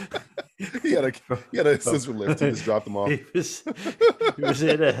 he had a scissor lift. He just dropped him off. He was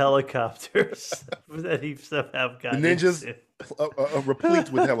in a helicopter that he somehow The got ninjas into.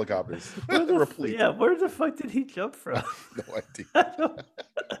 replete with helicopters. Where the, replete. yeah, where the fuck did he jump from? No idea.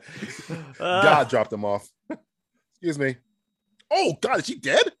 God dropped him off. Excuse me. Oh God, is she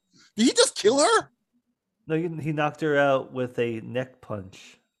dead? Did he just kill her? No, he knocked her out with a neck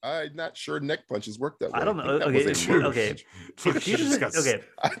punch. I'm not sure neck punches work that way. I don't know. think that Okay, was a murder okay. punch. If she was- okay.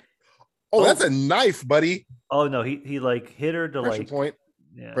 Oh, that's a knife, buddy. Oh no, he like hit her to Pressure like point.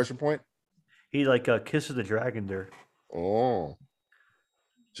 yeah. Pressure point. He like kissed the dragon there. Oh.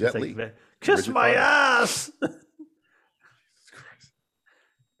 It's Jet Li. like, kiss Richard my Pryor. ass. Jesus Christ.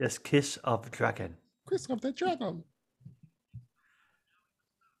 Yes, kiss of dragon. Chris, I'm that dragon.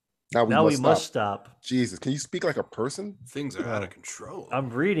 Now we Now must we must stop. Jesus, can you speak like a person? Things are out of control. I'm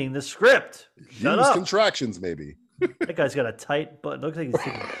reading the script. Shut Use up. contractions, maybe. That guy's got a tight butt. Looks like he's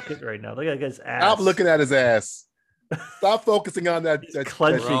taking shit right now. Look at that guy's ass. Stop looking at his ass. Stop focusing on that. that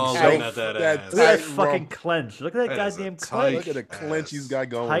clenching We're all so- looking at that that ass. Look at that tight fucking rump. clench. Look at that That is a goddamn tight- clench. Look at the clench he's got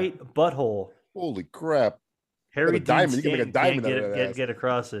going. Tight butthole. Holy crap. Harry a Dean diamond. You can make a Stanton diamond can't out of that ass. get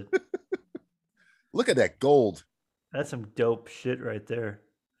across it. Look at that gold. That's some dope shit right there.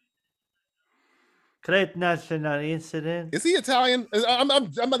 Great national incident. Is he Italian? I'm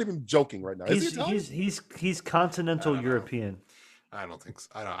not even joking right now. Is he Italian? He's continental know. European. I don't think so.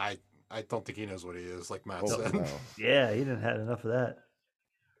 I don't think he knows what he is, like Matt Oh, said. no. Yeah, he didn't have enough of that.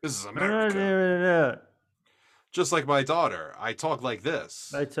 This is America. Just like my daughter, I talk like this.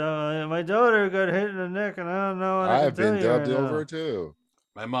 My daughter got hit in the neck, and I don't know what I I've can been tell you dubbed right now. over too.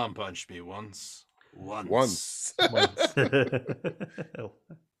 My mom punched me once. Once.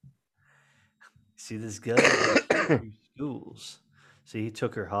 See this guy? Schools. See, he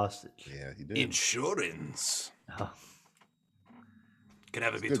took her hostage. Yeah, he did. Insurance. Oh, Can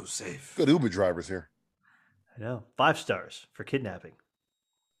never be good. too safe. Good Uber drivers here. I know. 5 stars for kidnapping.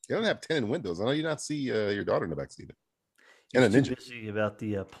 You don't have tinted windows. I know you not see your daughter in the backseat. And a He's too ninja. busy about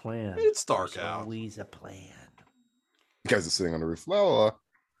the plan. It's dark There's out. always a plan. You guys are sitting on the roof. La, la, la.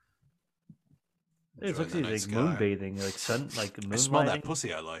 It looks the like night like sky. moonbathing, like sun, like I moonlighting. smell that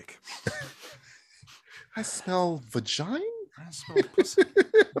pussy I like. I smell vagina. I smell pussy.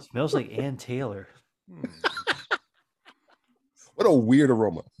 It smells like Ann Taylor. What a weird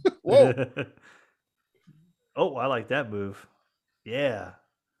aroma. Whoa. Oh, I like that move. Yeah.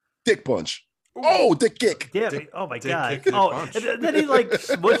 Dick punch. Oh, dick kick. Yeah. Dick- oh my dick god. kick and a Oh, punch. and then he like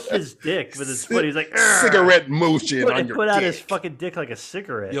smushed his dick with his foot. He's like "Arr!" Cigarette motion Put, on and your put out his dick. fucking dick like a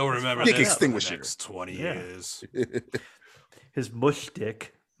cigarette. You'll It's remember Dick fucked this up. for the extinguisher. next 20 Yeah. years. His mush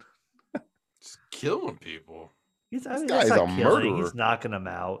dick. Just killing people. I mean, guy that's is not a killing. murderer. He's knocking them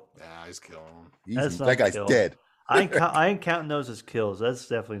out. Yeah, he's killing them. That's not That guy's kill. dead. I ain't counting those as kills. That's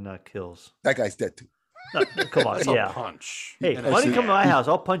definitely not kills. That guy's dead too. No, come on, That's yeah. a punch. Hey, And why a don't you come to my stab. house?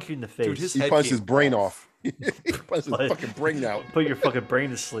 I'll punch you in the face. Dude, his He head punched came his brain off. He punched his What? fucking brain out. Put your fucking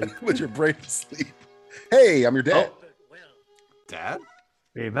brain to sleep. Put your brain to sleep. Hey, I'm your dad. Oh, Dad?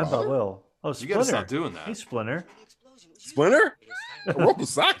 hey, remember I will. Oh, You Splinter. gotta stop doing Hey, that. Splinter. Splinter?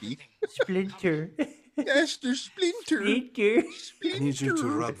 Rokusaki? Splinter. Master Splinter. Splinter. I need you to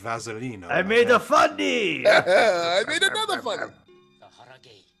rub Vaseline on I my made a head. funny. I made another funny.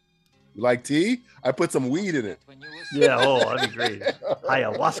 You like tea? I put some weed in it. Yeah, oh, that'd be great.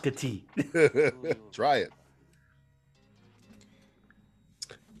 Ayahuasca tea. Try it.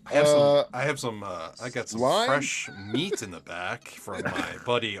 I got some lime? fresh meat in the back from my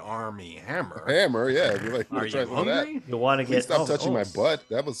buddy Army Hammer. Hammer, yeah. If you like, Are try you some of that. hungry? You want to Please get? stop oh, touching oh. my butt.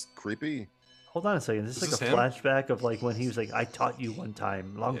 That was creepy. Hold on a second. Is this Is like this a him? flashback of like when he was like, "I taught you one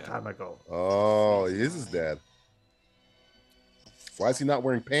time, long Yeah. time ago." Oh, he is his dad. Why is he not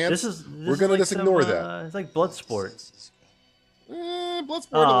wearing pants? This gonna is just some, ignore that. It's like Bloodsport. Bloodsport.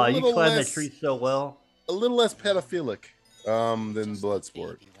 Oh, a you little climbed that less, tree so well. a little less pedophilic than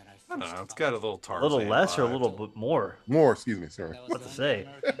Bloodsport. I don't know. It's got a little A Tarzan. little less or a vibe. little bit more. More, excuse me, sorry. What to say?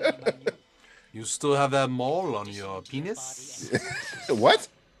 You still have that mole on your penis? What?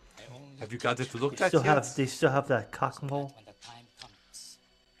 Have you got it looked They at still yet? have. They still have that cock mole. When the time comes,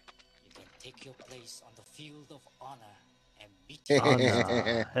 you can take your place on the field of honor and beat Oh,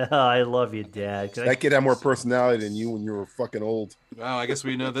 no. I love you, Dad. That kid had more personality than you when you were fucking old. Well, I guess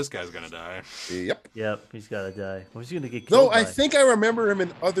we know this guy's gonna die. Yep. Yep, he's gotta die. Who's he gonna get No, killed I by? think I remember him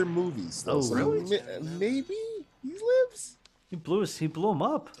in other movies. Though, Oh, so really? Maybe he lives. He blew him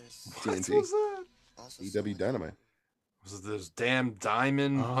up. What TNT. was that? EW Dynamite. Was it those damn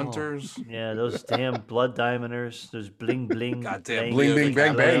diamond Oh. hunters? Yeah, those damn blood diamonders. Those bling bling. Goddamn Bling, Leo bing,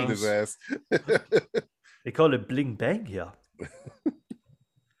 bang, bang, DiCaprio. his ass. They call it bling bang here.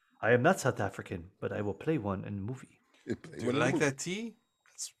 I am not South African, but I will play one in the movie. Do you like that tea?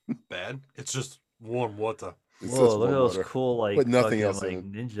 It's bad. It's just warm water. It's Whoa, such look at those water. cool like Put nothing fucking, else like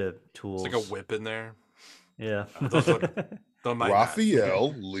in ninja tools. It's like a whip in there. Yeah. Don't mind that.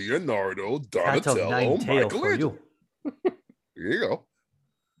 Raphael, Leonardo, Cat of Donatello, nine tail for Michelangelo. you. There you go.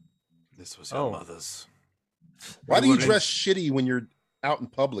 This was your Oh. mother's. Why do you wouldn't- dress shitty when you're out in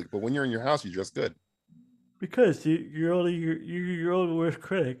public, but when you're in your house, you dress good? Because you're only your own worst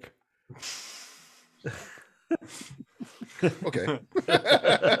critic. Okay.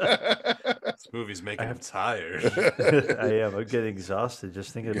 This movie's making him tired. I am. I'm getting exhausted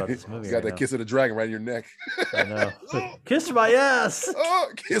just thinking about this movie. You got right that now. kiss of the dragon right in your neck. I know. Kiss my ass. Oh,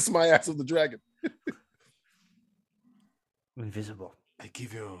 kiss my ass of the dragon. Invisible. I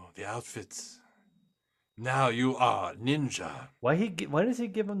give you the outfits. Now you are ninja. Why does he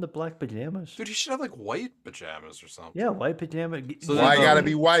give him the black pajamas? Dude, he should have like white pajamas or something. Yeah, white pajama. So Why then- gotta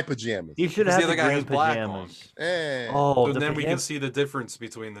be white pajamas? He should Because have the the other guy green has black on. pajamas. Eh. Oh, And the then we can pajam- see the difference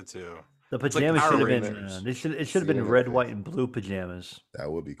between the two. the it's like pajamas Power should have been. Rangers. It should have See been what red, happens. white, and blue pajamas. That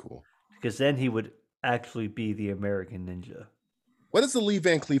would be cool. Because then he would actually be the American ninja. What is the Lee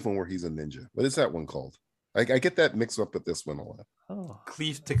Van Cleef one where he's a ninja? What is that one called? I get that mixed up with this one a lot. Oh,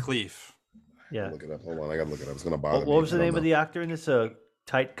 Cleef to cleef. yeah. Look it up. Hold on, I gotta look it up. It's gonna bother What, me. what was the name of the actor in this?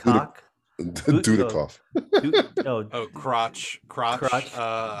 Tight cock. Dudikoff. No, Oh, crotch. Crotch.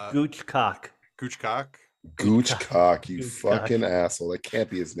 Gooch cock. Gooch cock. Gooch cock, you Gooch cock. fucking asshole. That can't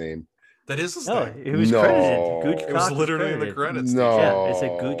be his name. That is his No, name. it was No. credited. Gooch It was cock. literally in the credited. credits. No. Yeah, it's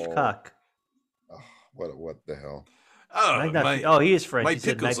a gooch cock. Oh, what the hell? Oh, Magnifique. my, Oh, he is French. my He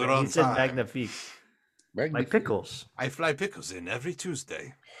said, pickles are on he said time. magnifique. My Magnifique. pickles. I fly pickles in every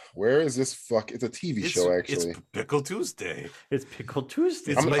Tuesday. Where is this fuck? It's a TV show, actually. It's Pickle Tuesday. It's Pickle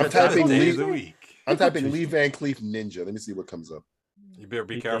Tuesday. It's I'm my typing favorite day Lee- of the week. I'm typing Lee Van Cleef Ninja. Let me see what comes up. You better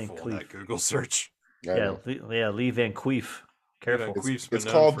be Lee Van careful on that Cleef. Google search. I Yeah, know. Lee Van Cleef. Careful. Van Cleef's It's been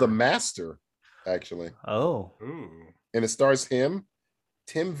known called for- The Master, actually. Oh, Ooh. and it stars him,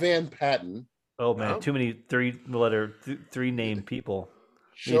 Tim Van Patten, Oh man, too many three name people.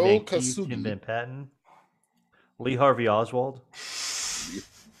 Lee Joe Van Keith, Tim Kasugi, Van Patten, Lee Harvey Oswald,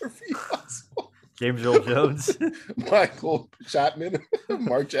 James Earl Jones, Michael Chapman,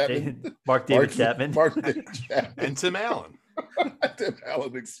 Mark Chapman, Mark David Chapman, Mark David Chapman, And Tim Allen. Tim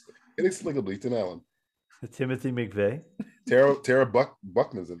Allen, inexplicably Tim Allen, Timothy McVeigh, Tara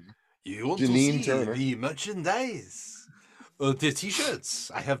Buckman's in there. You want Janine to see Turner. the merchandise? The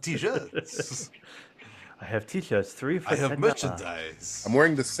t-shirts. I have t-shirts. I have T-shirts, 3 for I have $10. merchandise. I'm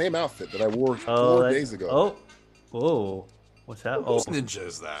wearing the same outfit that I wore Oh, 4 that- days ago. Oh, whoa, what's that? Oh, Whose ninja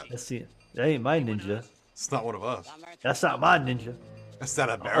is that? let's see. That ain't my ninja. It's not one of us. That's not my ninja. That's that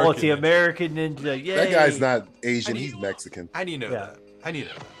American. Oh, it's the ninja. American ninja. Yay! That guy's not Asian, he's Mexican. I need to know Yeah. that. I need to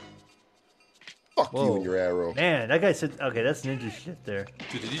know that. Fuck you Whoa. and your arrow. Man, that guy said, okay, that's ninja shit there.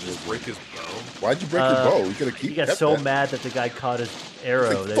 Dude, did he just break his bow? Why'd you break your bow? You could have He kept got kept so that. mad that the guy caught his arrow.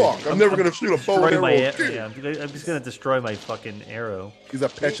 Like, that fuck, I'm never gonna shoot a bow and destroy my arrow. yeah, I'm just gonna destroy my fucking arrow. He's a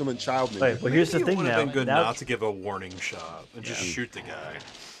petulant child. Wait, well, here's the Maybe it thing would have now. been good Now- not to give a warning shot and just shoot the guy.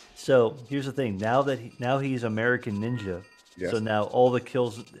 So here's the thing. Now that he's American Ninja. Yes. So now all the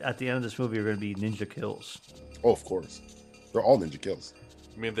kills at the end of this movie are going to be ninja kills. Oh, of course. They're all ninja kills.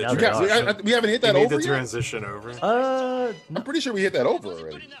 I mean, the Now We, they got, are. we haven't hit that made over the yet? transition over. I'm pretty sure we hit that over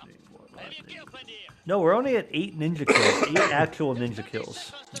already. No, we're only at 8 ninja kills. 8 actual ninja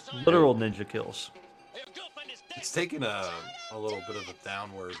kills. Literal ninja kills. It's taken a little bit of a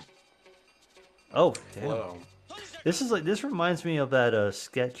downward Oh, damn. flow. This reminds me of that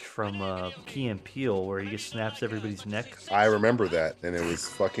sketch from Key and Peele where he just snaps everybody's neck. I remember that, and it was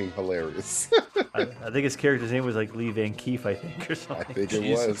fucking hilarious. I think his character's name was like Lee Van Keef, I think, or something. I think it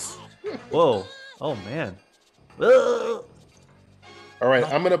Jesus. was. Whoa. Oh, man. Ugh. All right,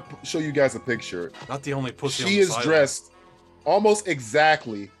 I'm going to show you guys a picture. Not the only pussy on She the is sideline. dressed almost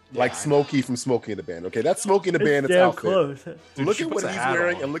exactly like Yeah, I know. Smokey from Smokey and the Band. Okay, that's Smokey and the Band's Damn outfit. close. Dude, Look she at puts what a he's hat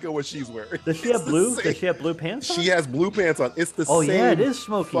wearing on. and look at what she's wearing. Does she It's have the blue? same- Does she have blue pants on? She has blue pants on. It's the Oh, same yeah, it is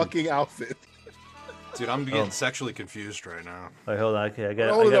Smokey. fucking outfit. Dude, I'm getting sexually confused right now. Wait, hold on. Okay, I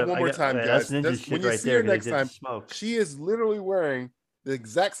got Hold it up one more time, okay, guys. That's ninja That's- shit when you right see there. her they next did time, smoke. she is literally wearing the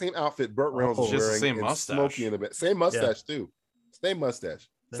exact same outfit Burt Reynolds Oh. is She has the wearing. same in mustache. Smokey and the Band. Same mustache too. Same mustache.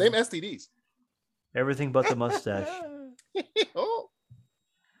 Same STDs. Everything but the mustache. Oh.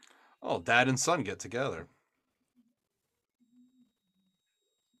 Oh, dad and son get together.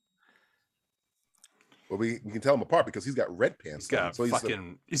 Well, we can tell them apart because he's got red pants. He's got on, so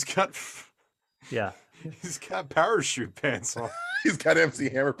Yeah. he's got parachute pants on. he's got MC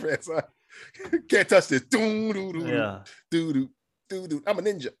Hammer pants on. Can't touch this. Doo, doo, doo, Yeah. doo, doo, doo, doo. I'm a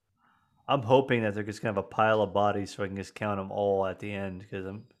ninja. I'm hoping that they're just gonna have a pile of bodies so I can just count them all at the end because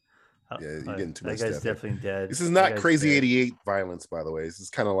I'm. Yeah, you're getting too that much guy's depth here. definitely dead. This is That not guy's Crazy dead. 88 violence, by the way. This is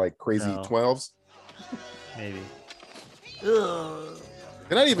kind of like Crazy No. 12s. Maybe. Ugh.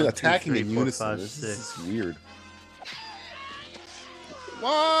 They're not even 1, 2, attacking 3, in 4, unison. 5, This 6. is weird.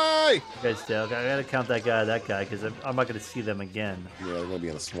 Why? That guy's dead. Okay, I gotta count that guy because I'm not gonna see them again. Yeah, they're gonna be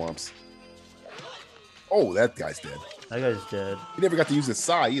in the swamps. Oh, that guy's dead. That guy's dead. He never got to use his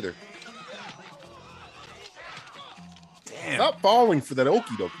sai either. Damn. Stop falling for that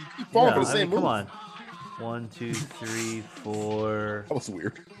okie doke. You keep falling for the same come move. on. 1, 2, 3, 4. That was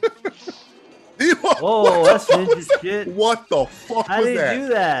weird. Whoa, that's ninja shit. What the fuck How was did that? he do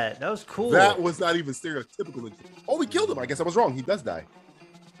that? That was cool. That was not even stereotypical. ninja. Oh, we killed him. I guess I was wrong. He does die.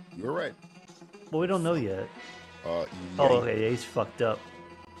 You were right. Well, we don't know yet. Yeah, Oh, okay. Yeah, he's fucked up.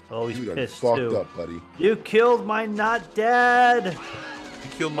 Oh, he's You done pissed fucked too. up, buddy. You killed my not dad. You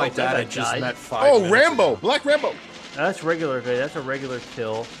killed my Oh, dad that I guy just died. met 5 Oh, minutes Rambo. ago. Black Rambo. That's regular. Okay, that's a regular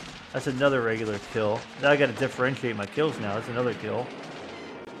kill. That's another regular kill. Now I got to differentiate my kills now. That's another kill.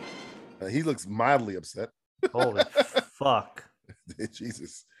 He looks mildly upset. Holy fuck.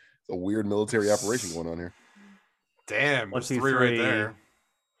 Jesus. It's a weird military operation going on here. Damn, 1, there's 2, 3 right there.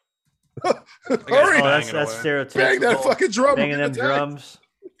 Hurry! Oh, that's away. stereotypical. Bang that fucking drum. Banging we're them gonna attack. drums.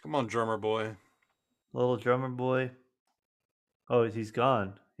 Come on, drummer boy. Little drummer boy. Oh, he's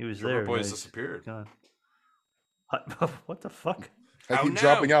gone. He was Drummer there. boy No, has he's disappeared. gone. What the fuck? I Oh, keep no.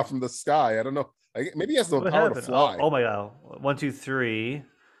 dropping out from the sky. I don't know. Maybe he has the What power to happened? fly. Oh my god. 1, 2, 3.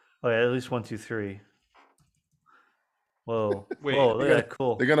 Oh yeah, at least 1, 2, 3. Whoa. Wait, Whoa, look at that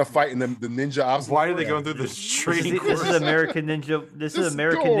cool. They're gonna fight in the ninja obstacle. Why are they course. going through this This training is, this is course? American Ninja. This is Just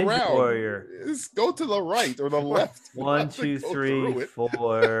American go Ninja around. Warrior. Just go to the right or the left. 1, 2, Go 3, through it. 4.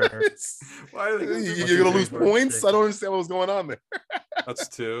 Why are they going through You're gonna lose four, points. six. I don't understand what was going on there. That's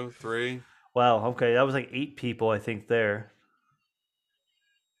 2, 3. Wow. Okay, that was like 8 people, I think. There.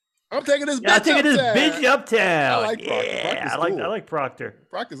 I'm taking this bitch Yeah, I'm taking this uptown. bitch uptown. I like Proctor. Yeah, Proctor's I like cool. I like Proctor.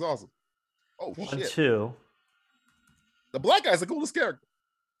 Proctor's awesome. Oh, 1, shit. 2. The black guy's the coolest character.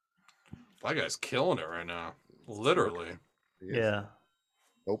 That guy's killing it right now. Literally. He is. Yeah.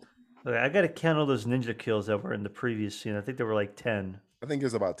 Nope. Okay, I got to count all those ninja kills that were in the previous scene. I think there were like 10. I think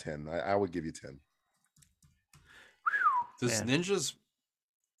there's about 10. I would give you 10. Does ninjas,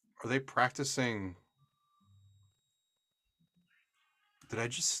 are they practicing? Did I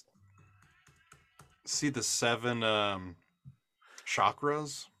just see the 7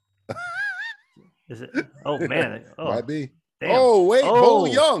 chakras? Is it? Oh man! Oh, Might be. damn. Oh, wait. Bolo Oh.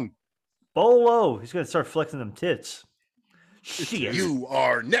 Young. Bolo, he's gonna start flexing them tits. Shit, You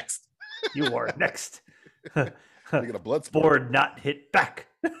are next. you are next. You get a blood sport. Board not hit back.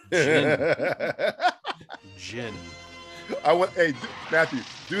 Jin. I want. Hey, Matthew,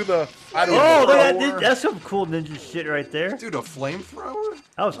 do the. I don't Oh, know. look at that! That's some cool ninja shit right there. Dude, a flamethrower?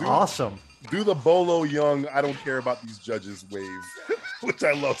 That was awesome. Do the Bolo Young. I don't care about these judges wave, which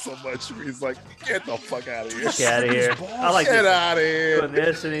I love so much. Where he's like, get the fuck out of here. Get out of here. I like Get this. out of here. Doing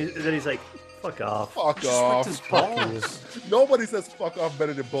this, and then he's like, "Fuck off." Fuck off. Fuck you. Nobody says fuck off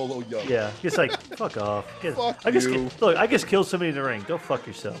better than Bolo Young. Yeah, he's like, "Fuck off." Fuck I just you. look. I just killed somebody in the ring. Go fuck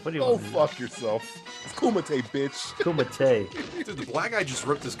yourself. What do you Go want? to do? fuck yourself. It's Kumite, bitch. Kumite. Dude, the black guy just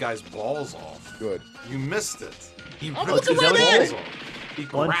ripped this guy's balls off. Good. You missed it. He I'm ripped his looking right balls at it. off. He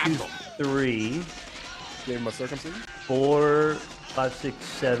 1, grabbed 2, them. 3, Gave him a circumcision. 4, 5, 6,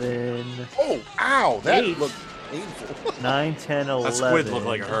 7, Oh, ow. That 8. looked painful. 9, 10, 11. That squid looked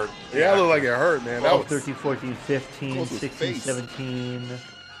like it hurt. Yeah, it looked like it hurt, man. That 12, was 13, 14, 15, Close to his 16, face. 17,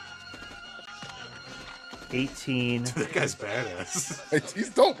 18. That guy's badass. He's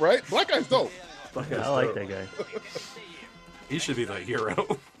dope, right? Black guy's dope. Fuck it, I like that guy. He should be the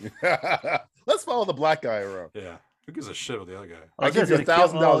hero. Let's follow the black guy around. Yeah. Who gives a shit with the other guy? Oh, I'll give he's you gonna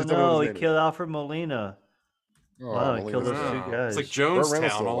 $1,000 kill- to Oh tell me what no, his he name is. killed Alfred Molina. Wow, he killed those two Oh, guys. it's like Reynolds Jonestown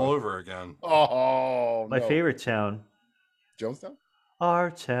still all alive. over again. Oh, My no. favorite town. Jonestown?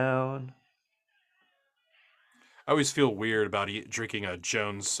 Our town. I always feel weird about drinking a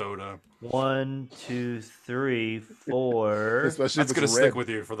Jones soda. 1, 2, 3, 4. Especially That's if gonna it's stick red. with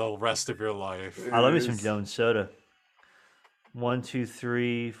you for the rest of your life. I love me some is. Jones soda. 1, 2,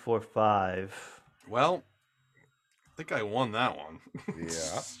 3, 4, 5. Well, I think I won that one.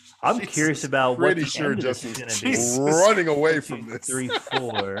 Yeah. I'm Jesus. curious about what Pretty the sure end of this is Justin's gonna be. Jesus. running away from this. 3,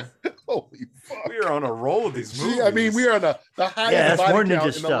 4. Holy fuck. We are on a roll with these movies. Gee, I mean, we are on the highest Yeah, that's more body ninja count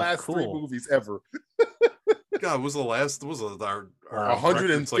in the stuff. last 3 Cool. movies ever. God, what was the last? What was our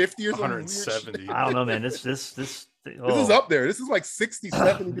 150 or something weird 170. I don't know, man. This. This is Oh, up there. This is like 60,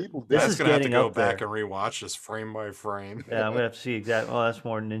 70 people. This That's is gonna have to getting go up back there. and rewatch this frame by frame. yeah, I'm gonna have to see exactly. Oh, that's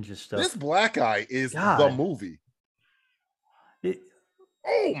more ninja stuff. This black guy is the God. movie. It-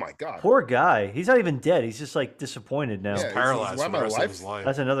 Oh my god. poor guy. He's not even dead. He's just like disappointed now. Yeah, this is Paralyzed why for the my rest of life- his life.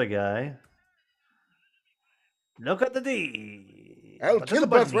 That's another guy. Look at the D. I'll Look at kill the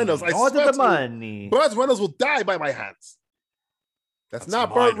Burt money. Reynolds. I Look swear at the to you. money. Burt Reynolds will die by my hands. That's not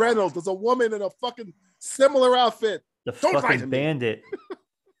my Burt dog. Reynolds. There's a woman in a fucking similar outfit. The Don't lie to fucking me. bandit.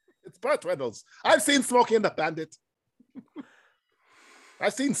 It's Burt Reynolds. I've seen Smokey and the Bandit.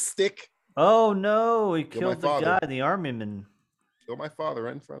 I've seen Stick. Oh no, he Kill my killed the father. guy, the army man. Kill my father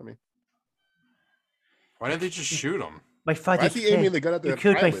right in front of me. Why didn't they just shoot him? My father. Why is he aiming the gun at You the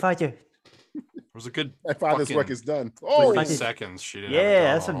killed my pilot? father. It was a good My father's fucking work is done. Oh, 30 Fucking- seconds. She didn't have a Yeah,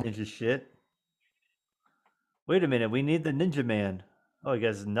 gun that's some on him. ninja shit. Wait a minute, we need the ninja man. Oh, he got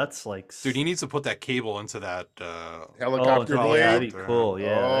his nuts like. Dude, he needs to put that cable into that. helicopter oh, blade. that'd be cool.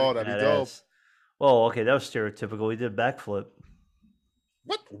 Yeah. Oh, that'd be dope. badass. Well, okay, that was stereotypical. He did a backflip.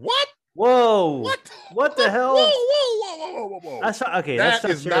 What? What? Whoa! What? What the hell? Whoa, whoa, whoa, whoa, whoa, whoa, whoa. That's not okay. That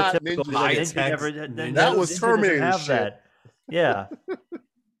That's is not not stereotypical. ninja. because a High-tech never, ninja. That was ninja doesn't Terminator have shit. that. Yeah, That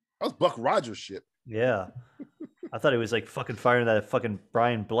was Buck Rogers shit. yeah. I thought he was like fucking firing that fucking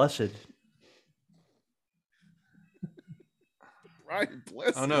Brian Blessed. Ryan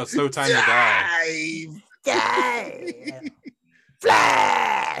bless Oh no, him. it's no time to die. Dive.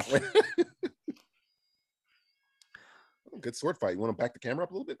 Flash! Good sword fight. You want to back the camera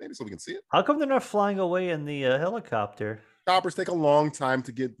up a little bit, maybe, so we can see it? How come they're not flying away in the helicopter? Choppers take a long time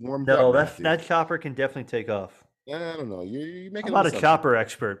to get warmed No, up. that Matthew. that chopper can definitely take off. I don't know. You're making I'm not a assumption. chopper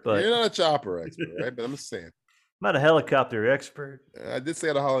expert, but You're not a chopper expert, right? But I'm just saying. I'm not a helicopter expert. I did say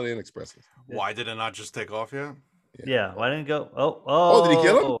at a Holiday Inn Express. Why did it not just take off yet? Yeah, why didn't it go? Oh, Oh, did he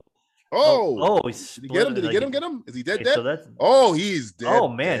get him? Oh, he did he get him? Did he split get it, him? Get him? Is he dead? Okay, Dead? so that's Oh, he's dead. oh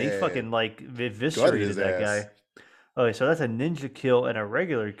man, he dead. fucking like eviscerated his that ass. guy. Okay, so that's a ninja kill and a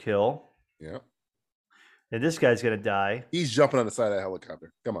regular kill. Yeah. And this guy's gonna die. He's jumping on the side of that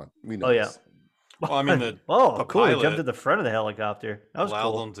helicopter. Come on, we know. Oh yeah. this. Well, I mean, the cool. He pilot jumped to the front of the helicopter. That was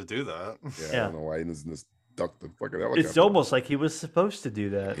allowed cool. him to do that. Yeah, I Yeah. don't know why he doesn't just duck the fucking helicopter. It's almost like he was supposed to do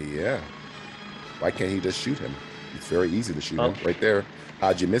that. Yeah. Why can't he just shoot him? It's very easy to shoot Oh. him right there.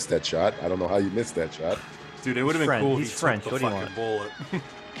 How'd you miss that shot? I don't know how you missed that shot. Dude, it would have been French. cool if He's he French. took the What do you fucking bullet.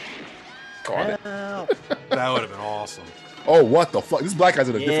 Caught it. Help. That would have been awesome. Oh, what the fuck? This black guy's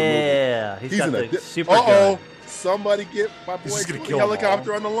in a different movie. Yeah, he's got in a the super Uh-oh. gun. Somebody get my boy This is gonna put the kill 'em all.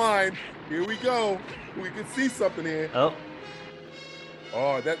 helicopter on the line. Here we go. We can see something here. Oh,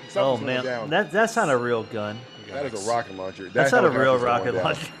 Oh, that oh something's man, going down. that's not a real gun. That is a rocket launcher. That That's not a real helicopter's rocket going down.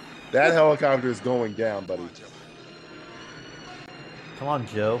 launcher. That helicopter is going down, buddy. Come on,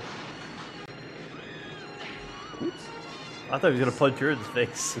 Joe. I thought he was gonna punch her in the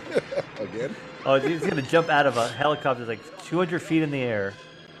face. Again? Oh, he's gonna jump out of a helicopter like 200 feet in the air.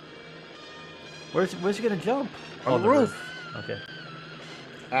 Where's he gonna jump? On the roof. Okay.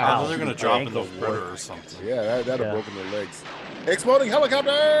 Oh, they're gonna my drop in the ankle's water broke. or something. Yeah, that'd have Yeah. broken their legs. Exploding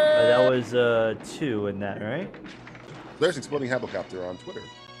helicopter! That was 2 in that, right? There's exploding helicopter on Twitter.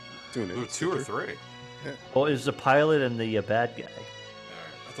 Tune in. There were 2 or 3. Well, it was the pilot and the bad guy.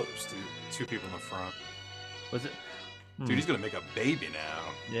 I thought it was two people in the front. Was it? Dude, he's gonna make a baby now.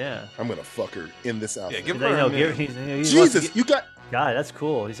 Yeah. I'm gonna fuck her in this outfit. Yeah, give He's like, her no, a minute. he's Jesus, you got. God, that's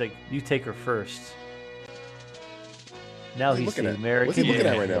cool. He's like, you take her first. Now What's he he's looking the at? American. What's he looking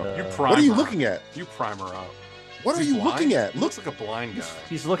at right now? You uh, prime What are you her. looking at? You prime her up. What Is are he you blind? looking at? He Look, looks like a blind guy.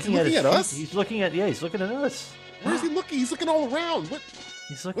 He's looking, looking at, at his us? feet. He's looking at he's looking at us. where is he looking? He's looking all around. What?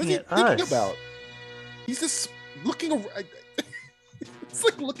 He's What's looking he at thinking us. about? He's just looking around. It's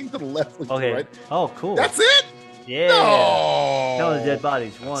like looking to the left, looking to Okay. the right. Oh, cool. That's it? Yeah. No. Count the dead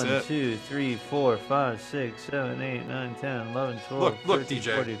bodies. 1, it. 2, 3, 4, 5, 6, 7, 8, 9, 10, 11, 12, Look, 13,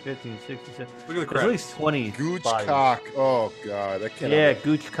 DJ. 14, 15, 16, 17. Look at the There's at crowd. least 20 Gooch bodies. cock. Oh god, I can't. Yeah,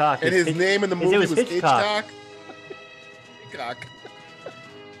 Gooch cock. And his name in the movie was was Hitchcock. Hitchcock.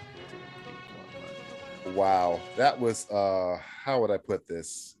 Wow, that was how would I put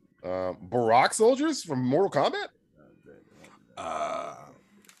this? Barack soldiers from Mortal Kombat?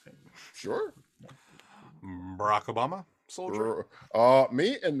 Sure. Barack Obama soldier.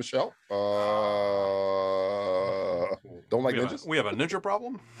 Me and Michelle. Don't like ninjas. We have a ninja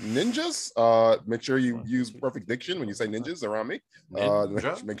problem. Ninjas. Make sure you use perfect diction when you say ninjas around me.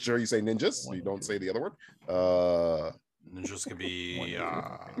 Ninja? Make sure you say ninjas. So you don't say the other word. Ninjas could be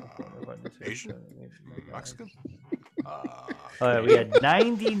Asian, Mexican, We had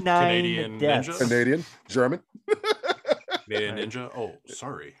 99 Canadian deaths. ninjas? Canadian, German. Canadian ninja. Oh,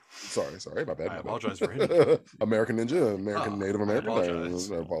 sorry. Sorry, my bad. I apologize for hitting. American Ninja, American Native American.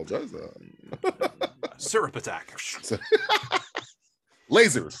 apologize. I apologize. Syrup attack.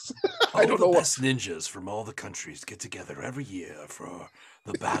 Lasers. I don't know what. best ninjas from all the countries get together every year for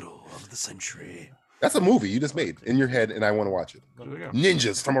the battle of the century. That's a movie you just made in your head, and I want to watch it. There we go.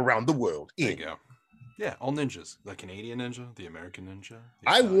 Ninjas from around the world. There you go. Yeah, all ninjas. The Canadian ninja, the American ninja. the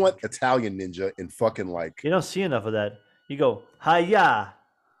I Italian want ninja. Italian Ninja in fucking like. You don't see enough of that. You go, hi-ya.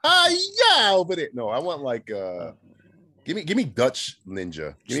 Yeah, over there. No, I want like give me Dutch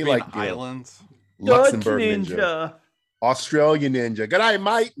Ninja. Give Just me be an like island. Luxembourg Dutch Ninja. Australian Ninja. Good eye,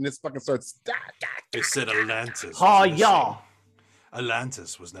 mate. And this fucking starts. They said Atlantis. was Hi-ya. missing.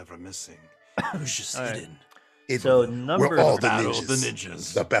 Atlantis was never missing. It was just All right. hidden. So We're number all the Battle ninjas. of the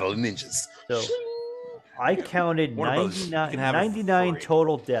ninjas. The Battle of Ninjas. So I counted Warner Brothers, you can have it for 99 free.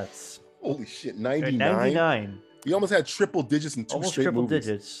 total deaths. Holy shit, Right, 99. 99. We almost had triple digits in two Almost straight triple movies.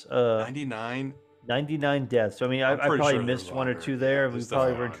 digits. 99. 99 deaths. So, I mean, I pretty probably sure missed there's one or 100. two there. We There's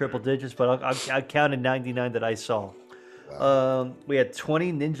probably definitely were in triple 100. digits, but I counted 99 that I saw. We had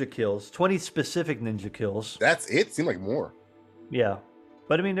 20 ninja kills, 20 specific ninja kills. That's it. Seemed like more. Yeah.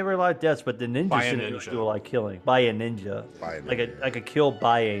 But I mean, there were a lot of deaths, but the ninjas By a didn't ninja. do a lot of killing. By a ninja. By a Like a kill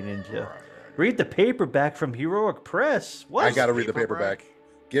by a ninja. Read the paperback from Heroic Press. What? I gotta read the paperback.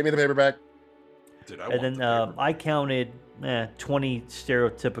 Give me the paperback. Dude, I And want then the paperback. I counted 20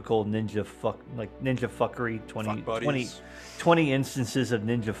 stereotypical ninja fuckery, 20, Fuck 20, buddies. 20 instances of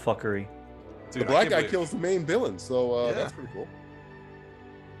ninja fuckery. Dude, The black I guy can't kills the main villain, so Yeah. that's pretty cool.